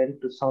first way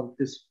to solve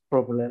this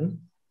problem.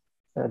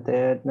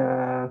 Then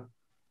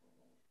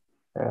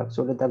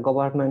actually the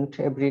government,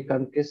 every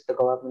countries, the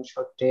government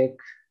should take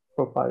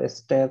proper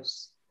steps.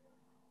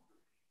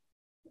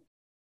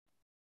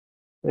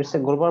 It's a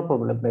global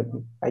problem,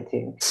 maybe, I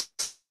think.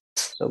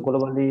 So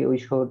globally, we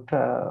should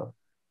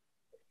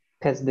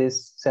face this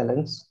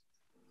challenge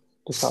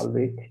to solve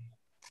it.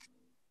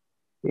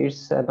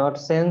 It's not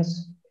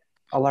sense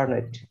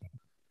overnight.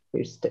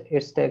 It's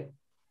take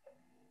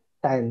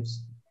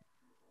times.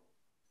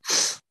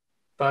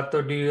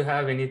 Partho, do you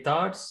have any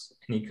thoughts,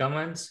 any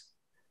comments?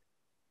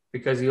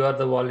 Because you are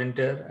the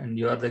volunteer and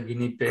you are the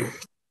guinea pig.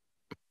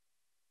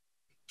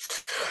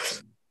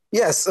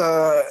 Yes,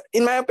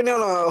 in my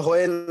opinion,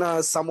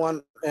 when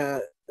someone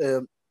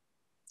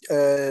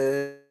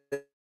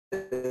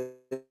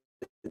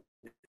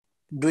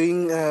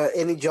doing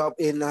any job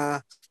in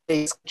a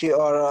country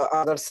or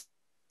other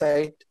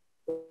side,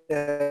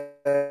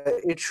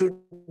 it should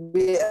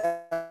be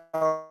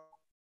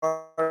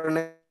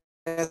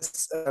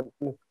awareness,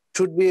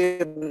 should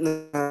be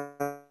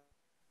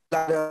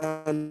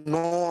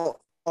know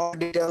all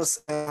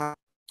details,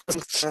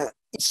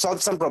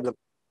 solve some problem.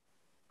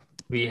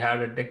 We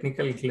had a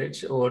technical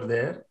glitch over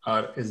there,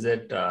 or is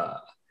it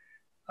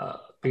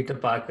Peter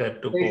Parker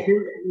took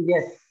over?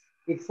 Yes,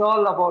 it's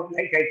all about,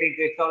 like, I think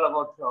it's all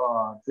about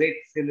great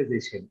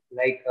civilization,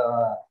 like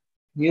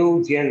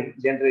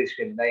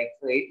generation, like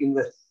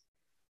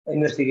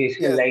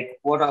investigation, Yes. like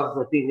what are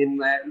the things in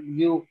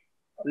new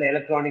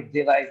electronic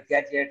device,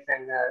 gadgets,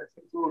 and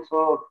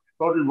so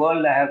total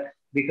world have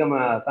become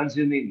a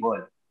consuming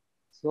world.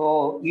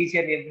 So each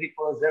and every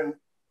person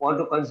want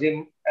to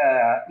consume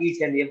each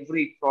and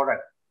every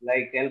product,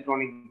 like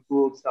electronic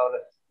goods or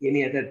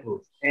any other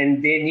goods,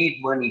 and they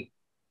need money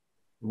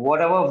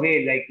whatever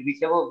way, like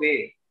whichever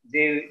way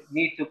they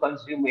need to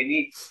consume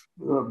any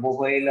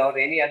mobile or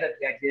any other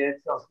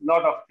gadgets, a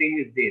lot of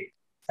things is there.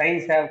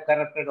 Science have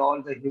corrupted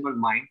all the human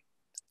mind.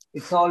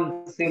 It's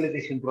all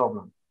civilization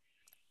problem.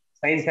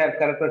 Science have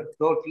corrupted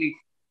totally.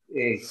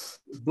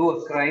 Do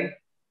a crime,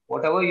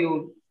 whatever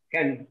you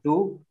can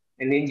do,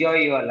 and enjoy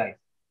your life.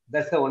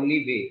 That's the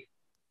only way.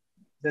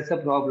 That's a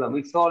problem.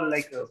 It's all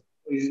like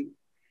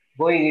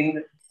going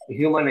in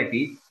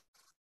humanity.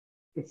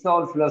 It's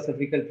all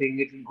philosophical thing.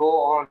 It will go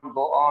on,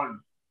 go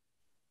on.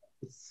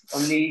 It's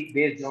only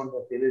based on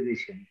the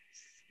civilization.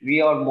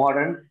 We are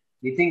modern,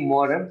 we think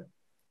modern,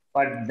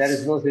 but there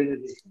is no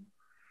civilization.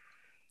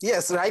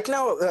 Yes, right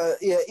now,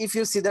 if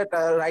you see that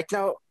right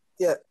now,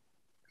 yeah,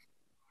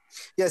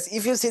 yes,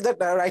 if you see that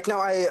right now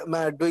I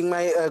am doing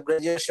my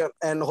graduation,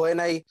 and when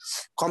I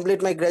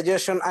complete my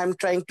graduation, I'm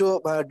trying to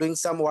doing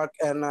some work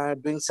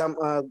and doing some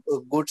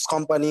goods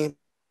company.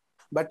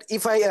 But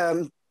if I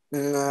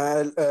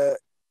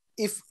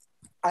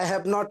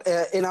have not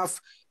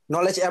enough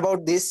knowledge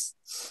about this,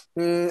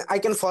 I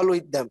can follow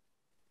with them.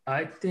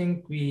 I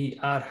think we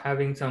are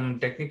having some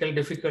technical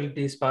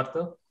difficulties,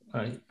 Partho.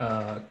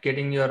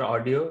 Getting your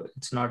audio,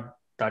 it's not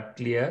that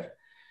clear.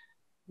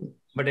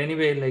 But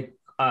anyway, like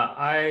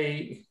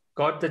I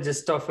got the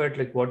gist of it,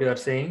 like what you are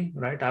saying,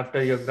 right?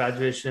 After your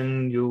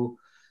graduation, you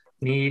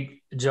need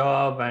a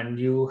job and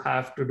you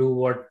have to do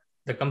what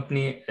the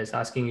company is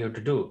asking you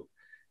to do.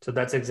 So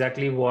that's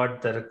exactly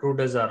what the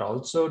recruiters are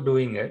also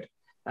doing it.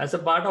 As a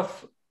part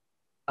of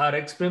our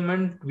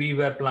experiment, we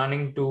were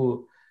planning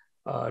to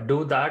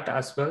do that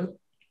as well.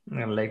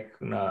 Like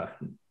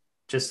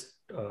just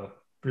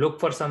look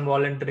for some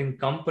volunteering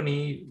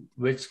company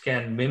which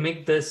can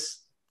mimic this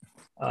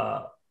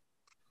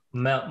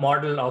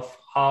model of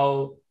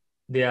how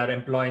they are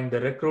employing the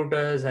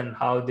recruiters and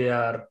how they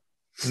are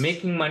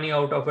making money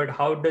out of it.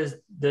 How does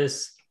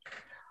this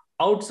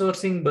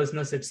outsourcing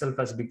business itself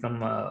has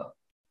become a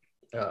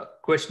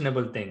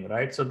questionable thing,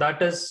 right? So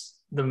that is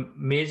the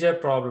major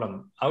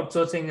problem.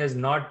 Outsourcing is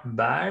not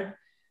bad,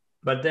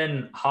 but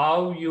then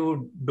how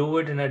you do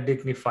it in a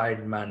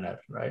dignified manner,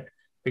 right?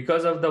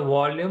 Because of the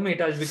volume, it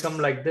has become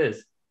like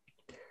this.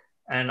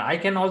 And I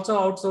can also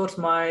outsource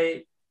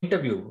my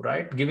interview,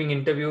 right? Giving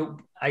interview,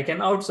 I can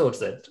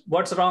outsource it.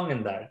 What's wrong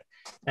in that?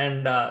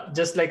 And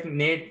just like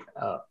Nate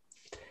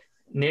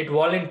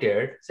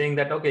volunteered, saying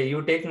that, okay,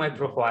 you take my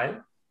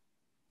profile,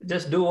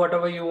 just do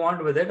whatever you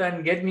want with it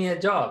and get me a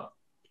job.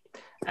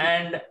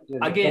 And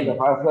again,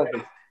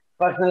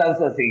 personal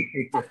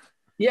outsourcing.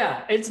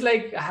 yeah, it's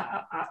like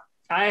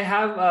I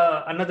have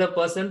another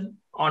person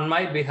on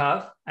my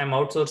behalf. I'm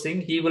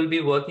outsourcing. He will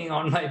be working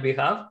on my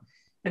behalf,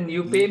 and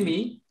you pay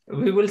me.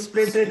 We will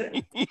split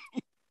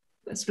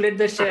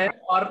the share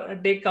or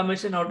take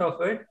commission out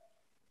of it.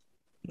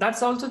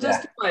 That's also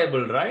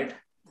justifiable, right?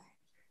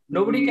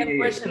 Nobody can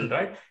question,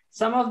 right?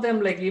 Some of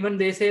them, like even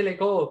they say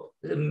like, oh,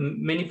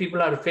 many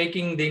people are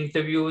faking the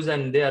interviews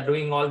and they are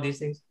doing all these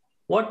things.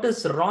 What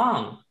is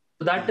wrong?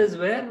 That is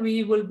where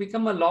we will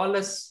become a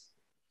lawless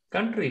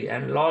country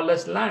and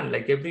lawless land.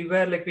 Like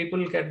everywhere, like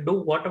people can do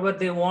whatever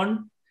they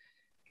want.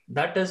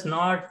 That is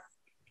not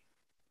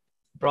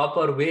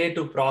proper way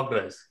to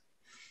progress.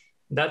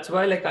 That's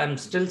why like I'm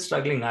still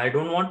struggling. I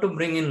don't want to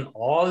bring in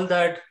all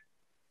that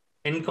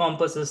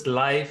encompasses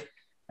life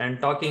and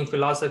talking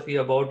philosophy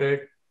about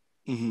it.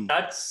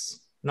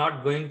 That's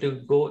not going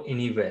to go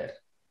anywhere.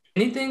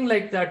 Anything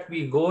like that,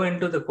 we go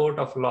into the court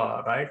of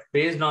law, right?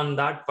 Based on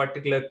that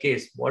particular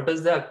case. What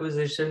is the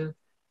acquisition?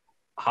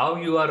 How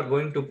you are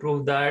going to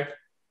prove that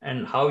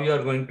and how you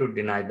are going to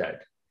deny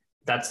that.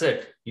 That's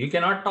it. You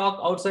cannot talk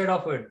outside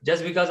of it.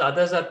 Just because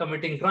others are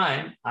committing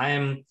crime, I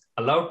am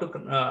allowed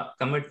to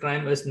commit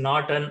crime is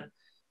not an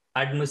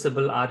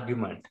admissible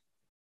argument.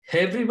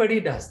 Everybody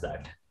does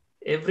that.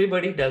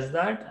 Everybody does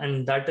that.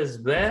 And that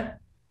is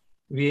where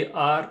we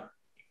are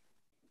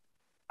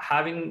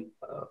having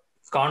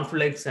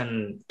conflicts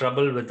and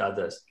trouble with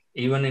others,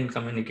 even in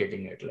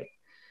communicating it. Like,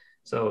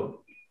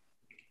 so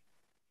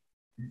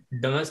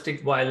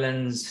domestic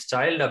violence,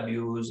 child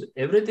abuse,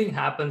 everything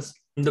happens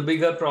in the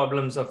bigger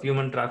problems of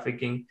human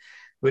trafficking,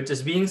 which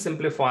is being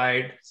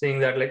simplified, saying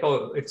that like,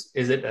 oh,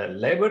 is it a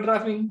labor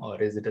trafficking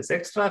or is it a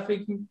sex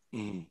trafficking?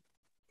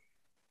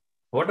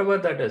 Whatever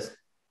that is,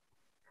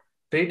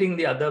 treating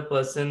the other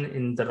person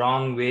in the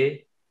wrong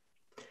way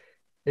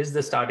is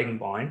the starting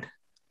point.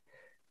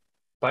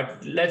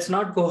 But let's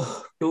not go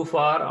too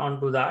far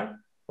onto that,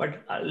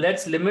 but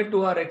let's limit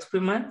to our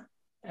experiment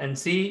and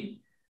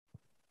see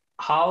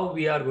how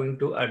we are going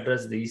to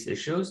address these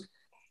issues.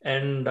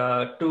 And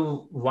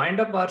to wind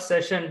up our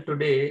session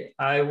today,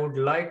 I would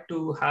like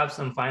to have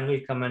some final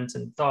comments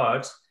and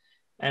thoughts.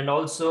 And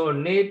also,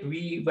 Nate,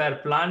 we were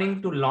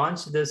planning to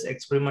launch this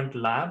experiment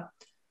lab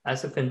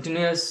as a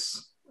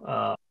continuous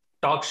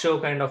talk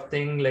show kind of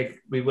thing. Like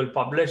we will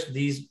publish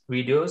these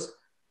videos.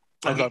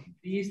 Okay.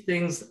 These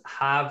things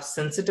have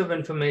sensitive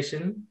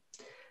information,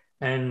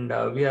 and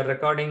we are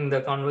recording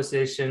the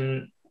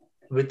conversation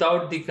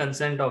without the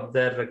consent of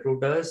their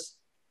recruiters.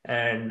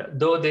 And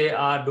though they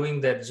are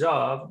doing their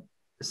job,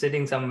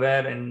 sitting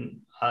somewhere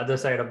in other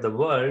side of the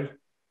world,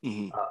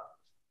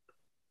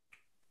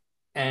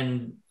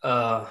 and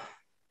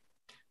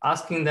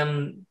asking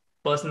them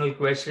personal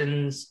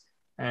questions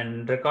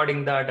and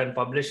recording that and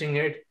publishing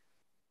it,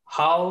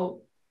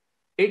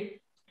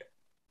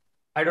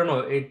 I don't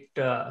know,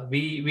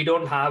 we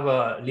don't have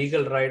a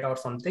legal right or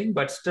something,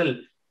 but still,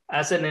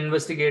 as an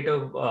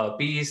investigative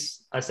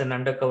piece, as an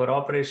undercover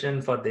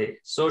operation for the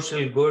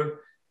social good,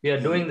 we are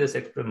doing this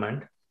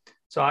experiment.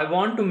 So I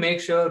want to make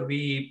sure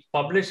we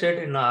publish it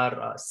in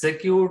our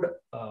secured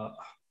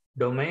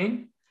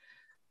domain,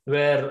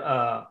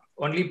 where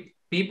only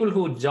people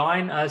who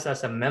join us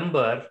as a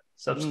member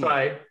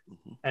subscribe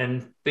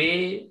and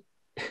pay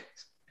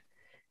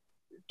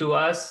to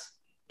us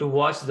to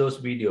watch those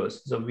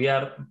videos. So we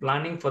are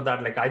planning for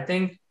that. Like, I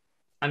think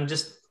I'm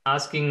just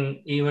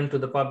asking even to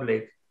the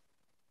public,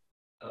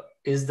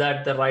 is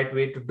that the right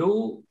way to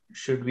do?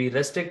 Should we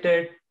restrict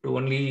it to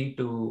only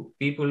to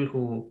people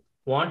who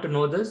want to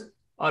know this,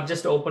 or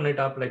just open it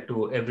up like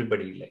to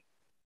everybody, like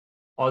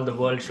all the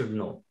world should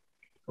know?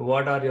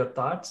 What are your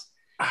thoughts?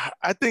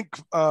 I think,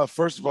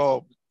 first of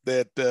all,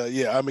 that,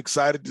 I'm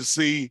excited to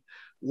see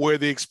where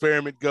the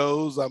experiment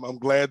goes. I'm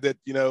glad that,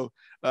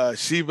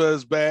 Shiva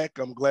is back.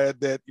 I'm glad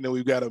that,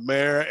 we've got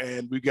Amer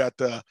and we got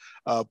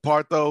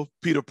Partho,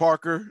 Peter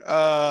Parker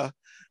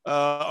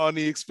on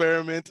the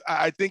experiment.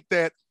 I think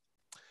that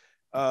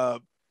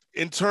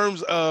in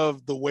terms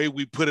of the way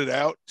we put it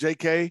out,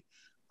 JK,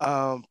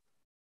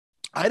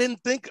 I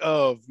didn't think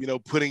of,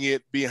 putting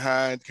it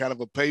behind kind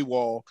of a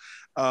paywall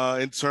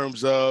in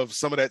terms of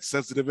some of that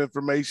sensitive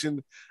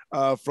information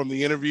from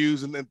the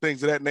interviews and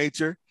things of that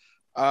nature.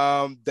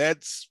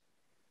 That's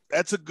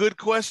a good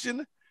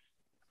question.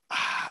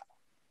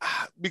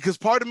 Because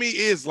part of me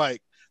is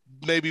like,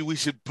 maybe we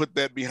should put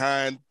that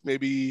behind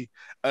maybe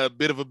a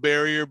bit of a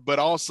barrier, but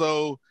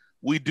also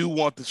we do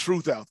want the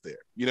truth out there.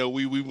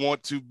 We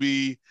want to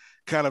be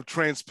kind of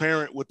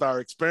transparent with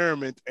our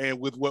experiment and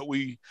with what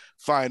we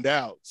find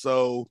out.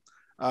 So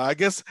I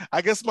guess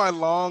my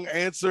long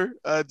answer,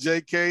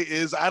 JK,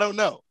 is I don't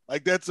know.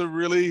 Like, that's a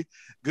really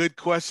good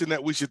question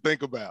that we should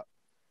think about.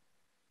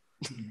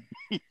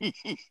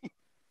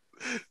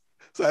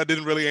 So I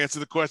didn't really answer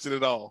the question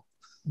at all.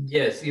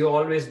 Yes, you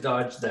always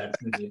dodge that.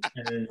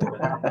 And,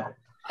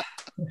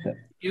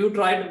 you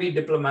try to be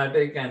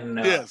diplomatic and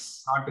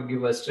yes, not to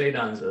give a straight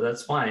answer.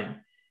 That's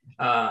fine.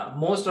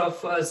 Most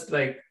of us,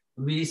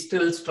 we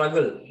still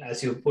struggle,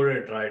 as you put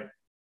it, right?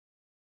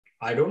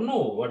 I don't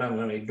know what I'm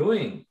going to be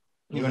doing.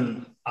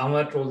 Even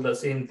Amar told the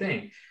same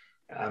thing.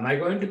 Am I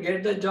going to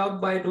get the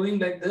job by doing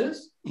like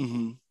this?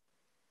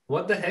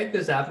 What the heck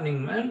is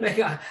happening, man?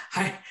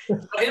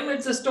 For him,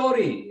 it's a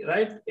story,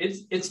 right?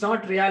 It's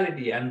not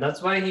reality. And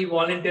that's why he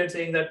volunteered,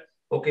 saying that,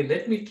 okay,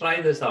 let me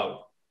try this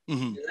out.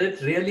 Is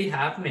it really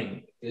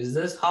happening? Is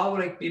this how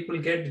people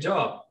get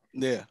job?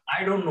 Yeah.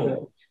 I don't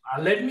know.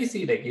 Let me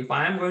see, if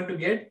I am going to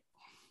get,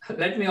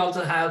 let me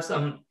also have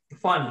some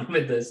fun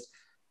with this.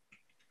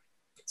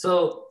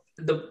 So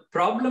the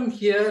problem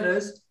here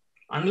is,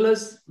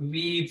 unless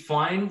we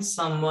find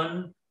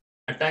someone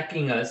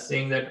attacking us,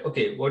 saying that,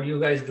 okay, what you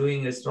guys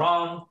doing is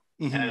wrong,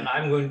 and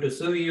I'm going to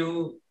sue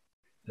you,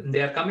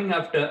 they are coming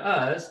after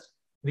us,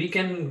 we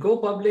can go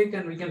public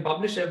and we can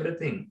publish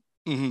everything.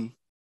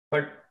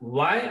 But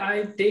why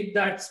I take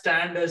that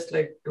stand is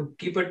to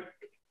keep it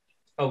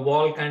a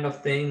wall kind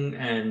of thing,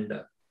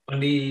 and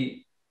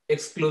only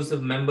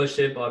exclusive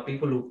membership or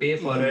people who pay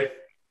for it.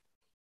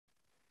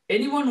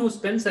 Anyone who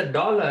spends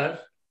 $1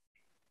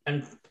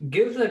 and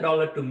gives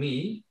 $1 to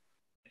me,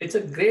 it's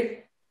a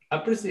great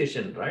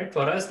appreciation, right?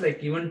 For us,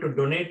 even to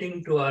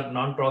donating to our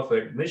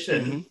nonprofit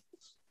mission,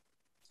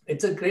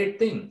 it's a great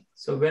thing.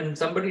 So when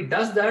somebody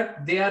does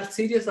that, they are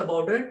serious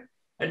about it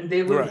and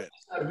they will watch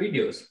our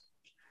videos.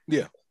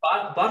 Yeah.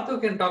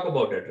 Partho can talk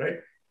about it, right?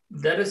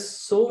 There is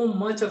so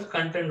much of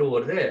content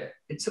over there.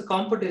 It's a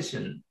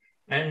competition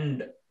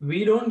and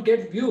we don't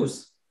get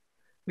views.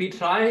 We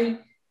try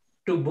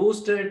to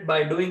boost it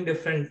by doing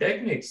different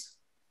techniques.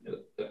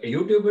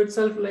 YouTube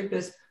itself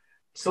is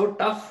so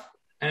tough,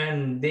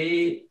 and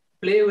they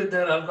play with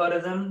their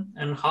algorithm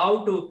and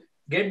how to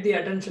get the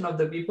attention of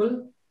the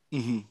people.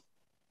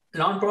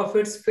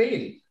 Nonprofits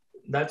fail.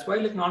 That's why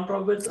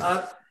nonprofits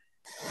are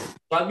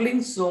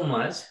struggling so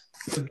much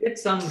to get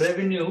some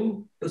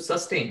revenue to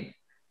sustain.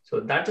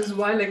 So that is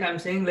why I'm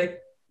saying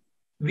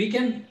we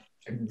can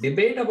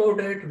debate about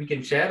it, we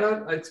can share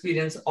our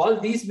experience. All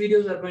these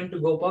videos are going to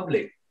go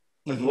public.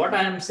 But what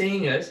I am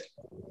saying is,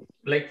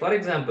 for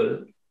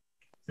example,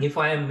 if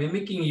I am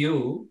mimicking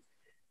you,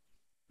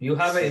 you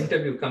have an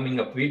interview coming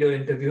up, video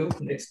interview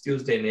next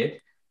Tuesday,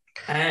 Nate,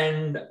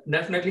 and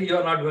definitely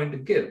you're not going to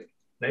give,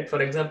 right?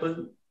 For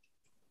example,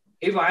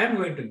 if I am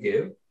going to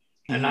give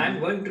and I'm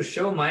going to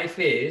show my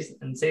face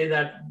and say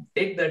that,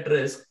 take that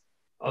risk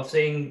of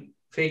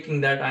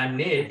faking that I'm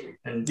Nate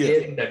and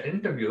clearing that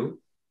interview.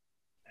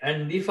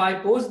 And if I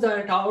post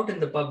that out in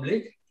the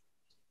public,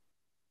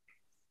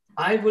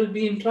 I will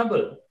be in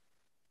trouble.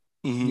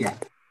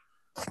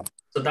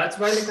 So that's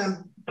why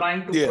I'm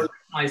trying to protect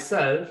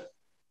myself.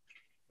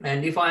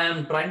 And if I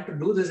am trying to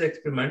do this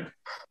experiment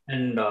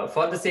and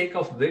for the sake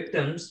of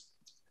victims,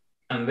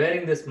 I'm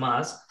wearing this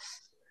mask.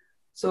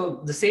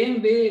 So the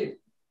same way,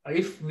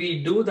 if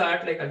we do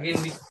that,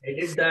 again, we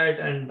edit that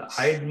and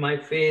hide my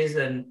face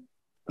and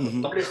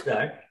publish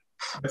that,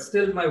 but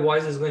still my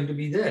voice is going to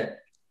be there.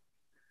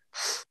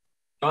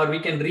 Or we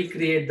can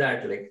recreate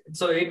that.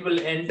 So it will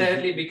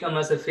entirely become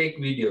as a fake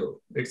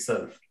video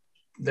itself.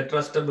 The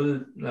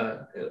trustable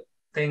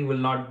thing will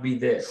not be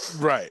there.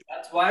 Right.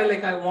 That's why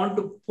I want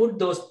to put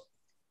those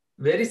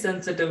very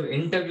sensitive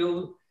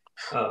interview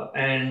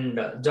and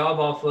job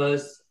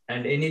offers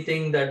and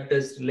anything that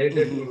is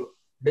related to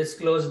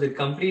disclose the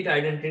complete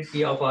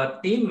identity of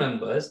our team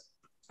members.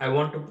 I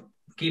want to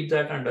keep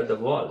that under the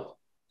wall.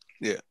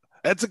 Yeah,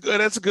 that's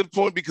a good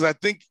point, because I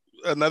think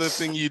another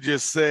thing you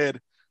just said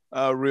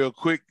real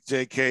quick,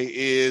 JK,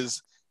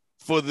 is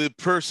for the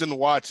person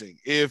watching,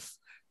 if,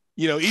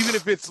 even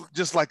if it's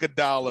just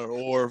 $1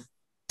 or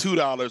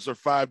 $2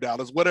 or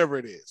 $5, whatever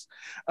it is,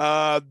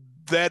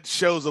 that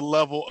shows a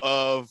level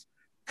of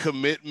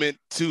commitment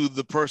to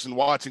the person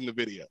watching the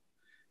video.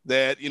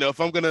 That,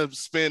 if I'm going to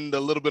spend a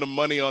little bit of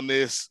money on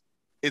this,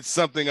 it's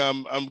something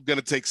I'm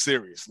gonna take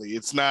seriously.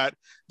 It's not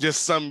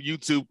just some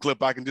YouTube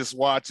clip I can just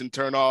watch and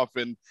turn off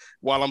and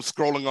while I'm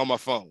scrolling on my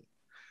phone.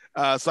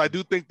 So I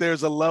do think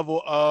there's a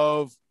level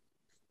of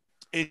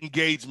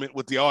engagement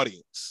with the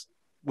audience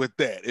with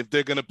that. If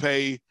they're gonna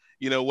pay,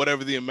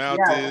 whatever the amount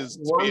is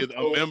to be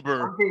a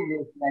member.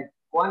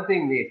 One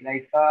thing is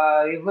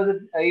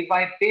if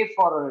I pay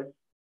for it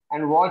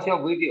and watch a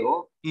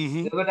video,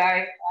 but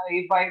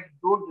if I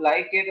don't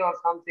like it or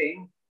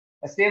something,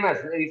 same as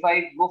if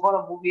I go for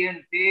a movie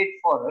and pay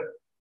for it,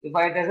 if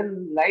I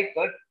doesn't like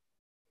it,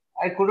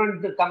 I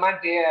couldn't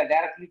comment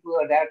directly to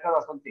a director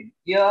or something.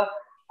 Here,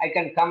 I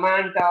can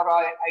comment or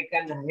I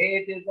can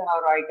hate it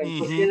or I can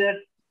question it.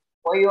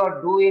 Why you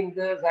are doing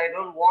this? I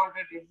don't want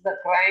it. It's a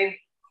crime.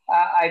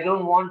 I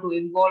don't want to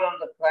involve on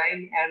the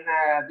crime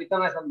and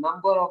become as a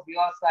member of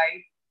your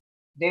side.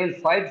 They will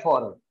fight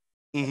for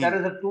it. That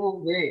is a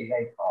two-way,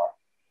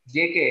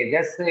 JK.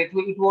 Just it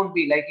won't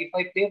be like if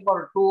I pay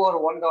for $2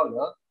 or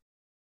 $1,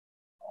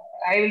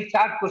 I will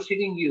start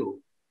questioning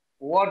you.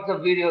 What the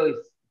video is?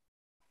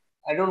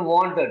 I don't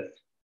want it.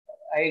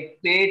 I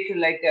paid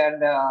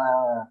and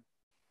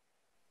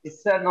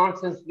it's a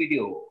nonsense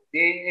video.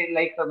 They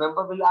like a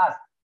member will ask.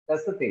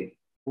 That's the thing.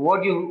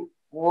 What will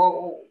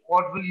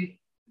you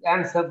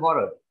answer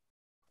for it?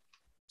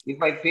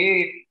 If I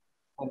pay it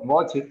and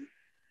watch it,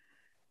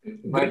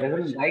 if I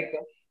doesn't like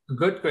it.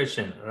 Good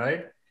question,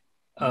 right?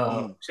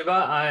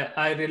 Shiva,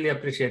 I really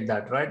appreciate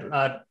that, right?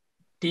 Our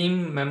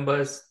team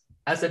members,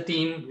 as a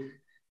team,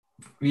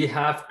 we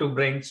have to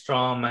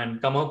brainstorm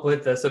and come up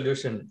with a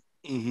solution.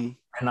 And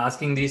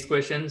asking these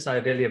questions, I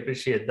really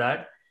appreciate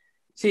that.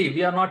 See,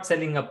 we are not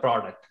selling a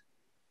product.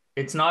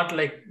 It's not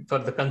like for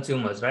the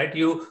consumers, right?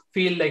 You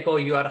feel like, oh,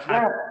 you are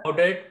happy about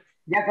it.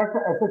 Yeah, that's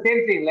the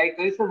same thing. Like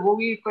it's a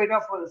movie kind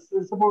of, or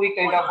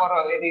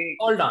a very...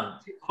 Hold on.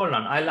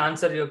 I'll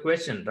answer your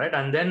question, right?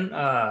 And then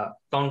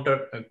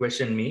counter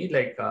question me.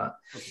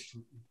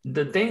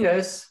 The thing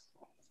is,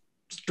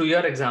 to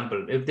your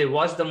example, if they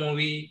watch the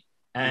movie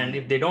and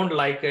if they don't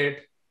like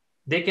it,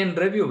 they can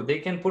review, they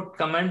can put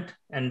comment,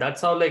 and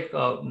that's how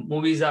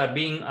movies are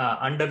being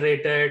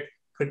underrated.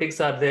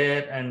 Critics are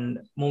there, and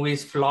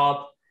movies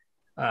flop.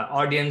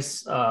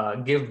 Audience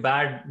give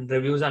bad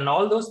reviews, and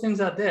all those things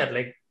are there.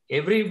 Like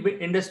every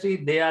industry,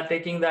 they are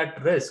taking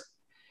that risk.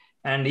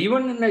 And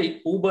even in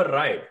a Uber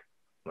ride,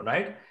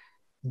 right?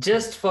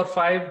 Just for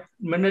 5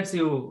 minutes,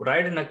 you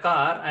ride in a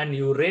car and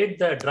you rate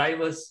the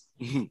drivers,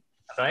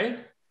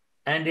 right?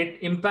 And it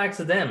impacts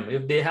them.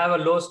 If they have a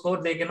low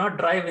score, they cannot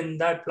drive in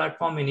that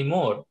platform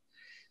anymore.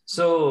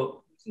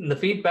 So the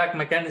feedback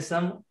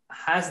mechanism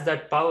has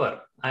that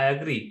power. I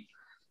agree.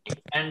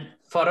 And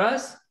for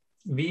us,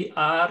 we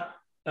are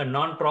a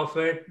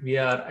non-profit. We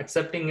are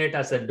accepting it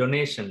as a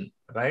donation,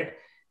 right?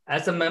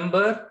 As a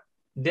member,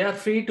 they are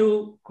free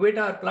to quit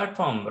our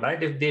platform,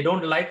 right? If they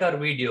don't like our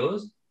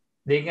videos,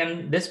 they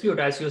can dispute,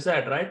 as you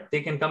said, right?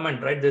 They can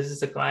comment, right? This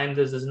is a crime.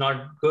 This is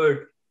not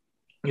good.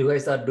 You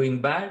guys are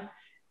doing bad.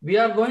 We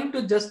are going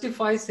to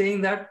justify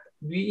saying that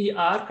we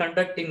are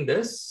conducting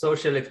this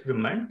social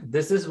experiment.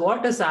 This is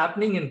what is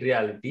happening in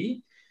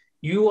reality.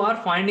 You are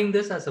finding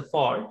this as a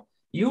fault.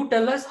 You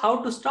tell us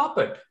how to stop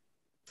it.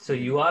 So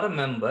you are a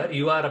member,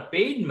 you are a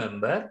paid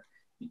member.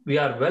 We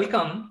are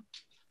welcome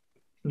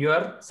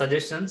your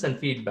suggestions and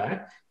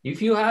feedback.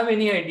 If you have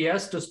any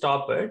ideas to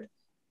stop it,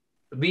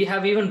 we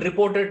have even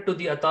reported to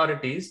the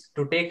authorities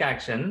to take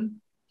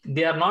action.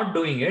 They are not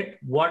doing it.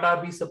 What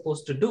are we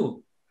supposed to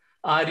do?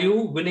 Are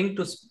you willing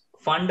to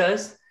fund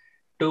us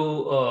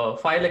to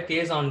file a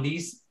case on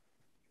these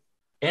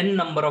N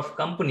number of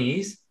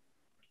companies,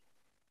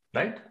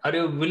 right? Are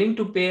you willing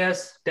to pay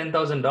us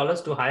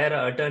 $10,000 to hire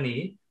an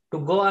attorney to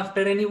go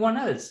after anyone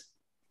else?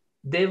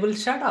 They will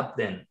shut up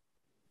then.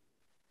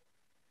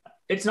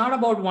 It's not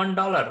about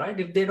 $1, right?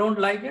 If they don't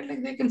like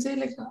it, they can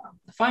say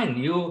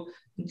fine,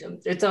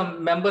 it's a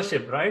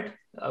membership, right?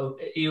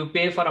 You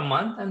pay for a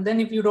month, and then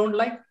if you don't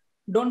like,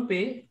 don't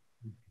pay,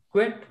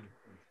 quit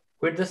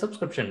the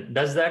subscription.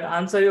 Does that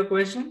answer your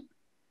question?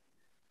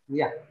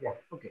 Yeah,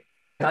 okay.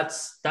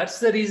 That's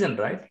the reason,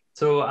 right?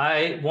 So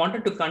I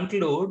wanted to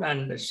conclude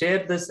and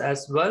share this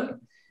as well.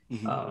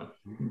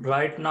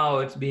 Right now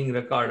it's being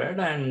recorded,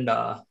 and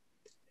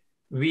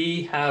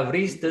we have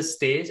reached this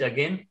stage.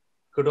 Again,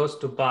 kudos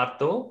to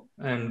Partho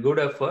and good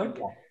effort.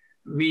 Yeah.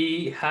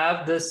 We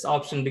have this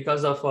option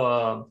because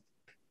of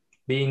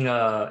being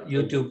a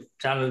YouTube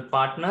channel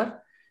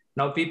partner.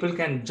 Now people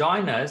can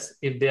join us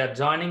if they are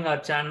joining our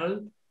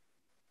channel.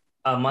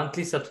 A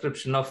monthly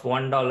subscription of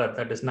 $1,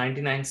 that is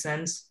 99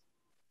 cents,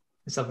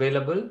 is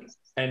available.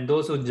 And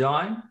those who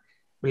join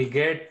will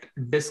get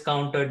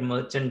discounted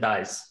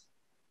merchandise.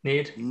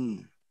 Nate,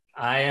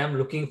 I am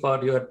looking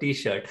for your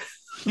t-shirt.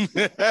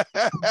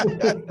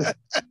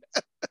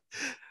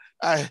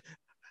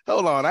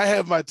 Hold on, I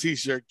have my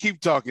t-shirt.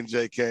 Keep talking,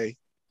 JK.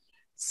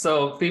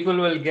 So people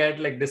will get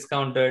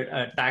discounted,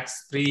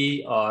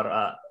 tax-free,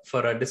 or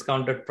for a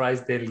discounted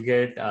price, they'll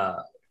get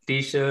a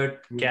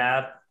t-shirt,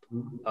 cap,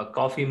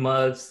 coffee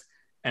mugs,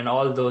 and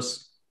all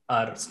those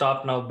are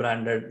Stop Now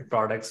branded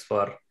products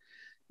for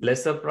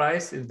lesser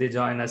price if they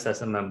join us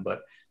as a member.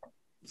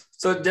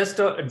 So just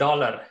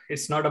 $1.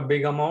 It's not a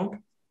big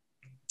amount.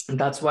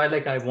 That's why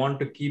like I want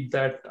to keep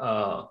that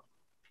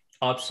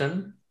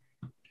option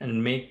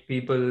and make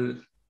people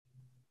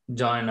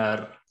join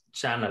our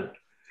channel.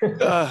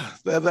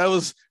 That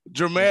was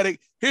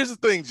dramatic. Here's the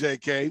thing,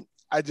 JK.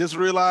 I just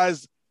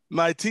realized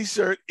my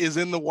t-shirt is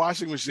in the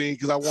washing machine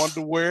because I wanted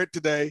to wear it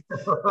today.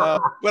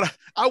 But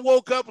I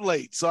woke up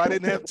late, so I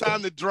didn't have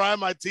time to dry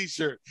my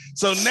t-shirt.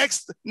 So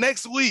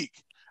next week,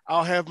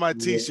 I'll have my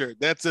t-shirt.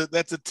 That's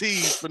a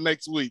tease for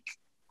next week.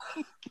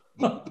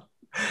 All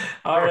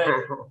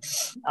right.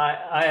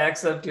 I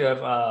accept your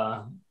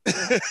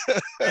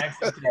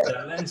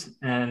challenge,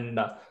 and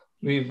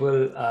we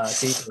will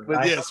teach.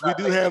 But yes, we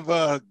do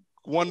have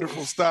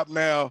wonderful Stop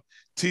Now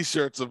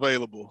t-shirts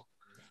available.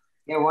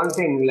 Yeah, one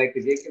thing, like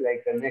JK,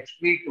 like next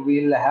week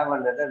we'll have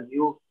another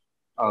new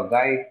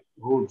guy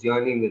who's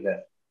joining with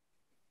us.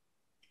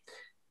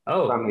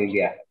 Oh, from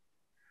India.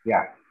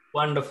 Yeah.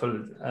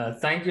 Wonderful.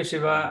 Thank you,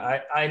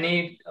 Shiva. I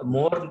need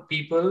more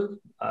people.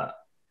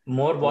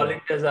 More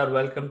volunteers are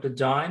welcome to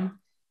join.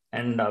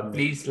 And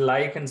please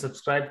like and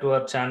subscribe to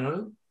our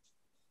channel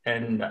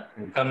and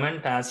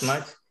comment as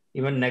much.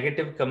 Even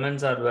negative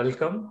comments are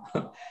welcome.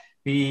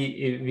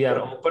 We are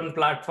open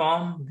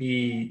platform.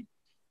 We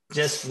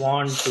just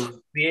want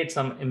to create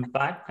some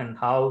impact and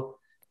how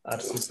our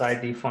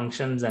society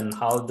functions and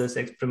how this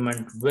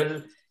experiment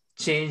will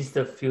change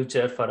the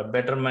future for a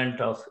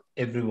betterment of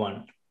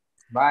everyone.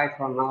 Bye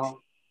for now.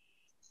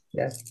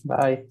 Yes,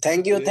 bye.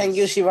 Thank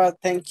you, Shiva.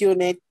 Thank you,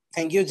 Nate.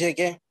 Thank you,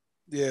 JK.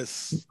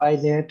 Yes. Bye,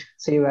 Nate.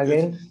 See you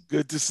again.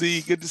 Good to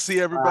see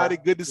everybody.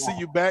 Good to see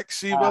you back,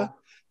 Shiva.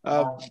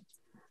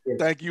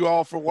 Thank you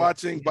all for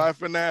watching. Bye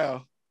for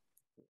now.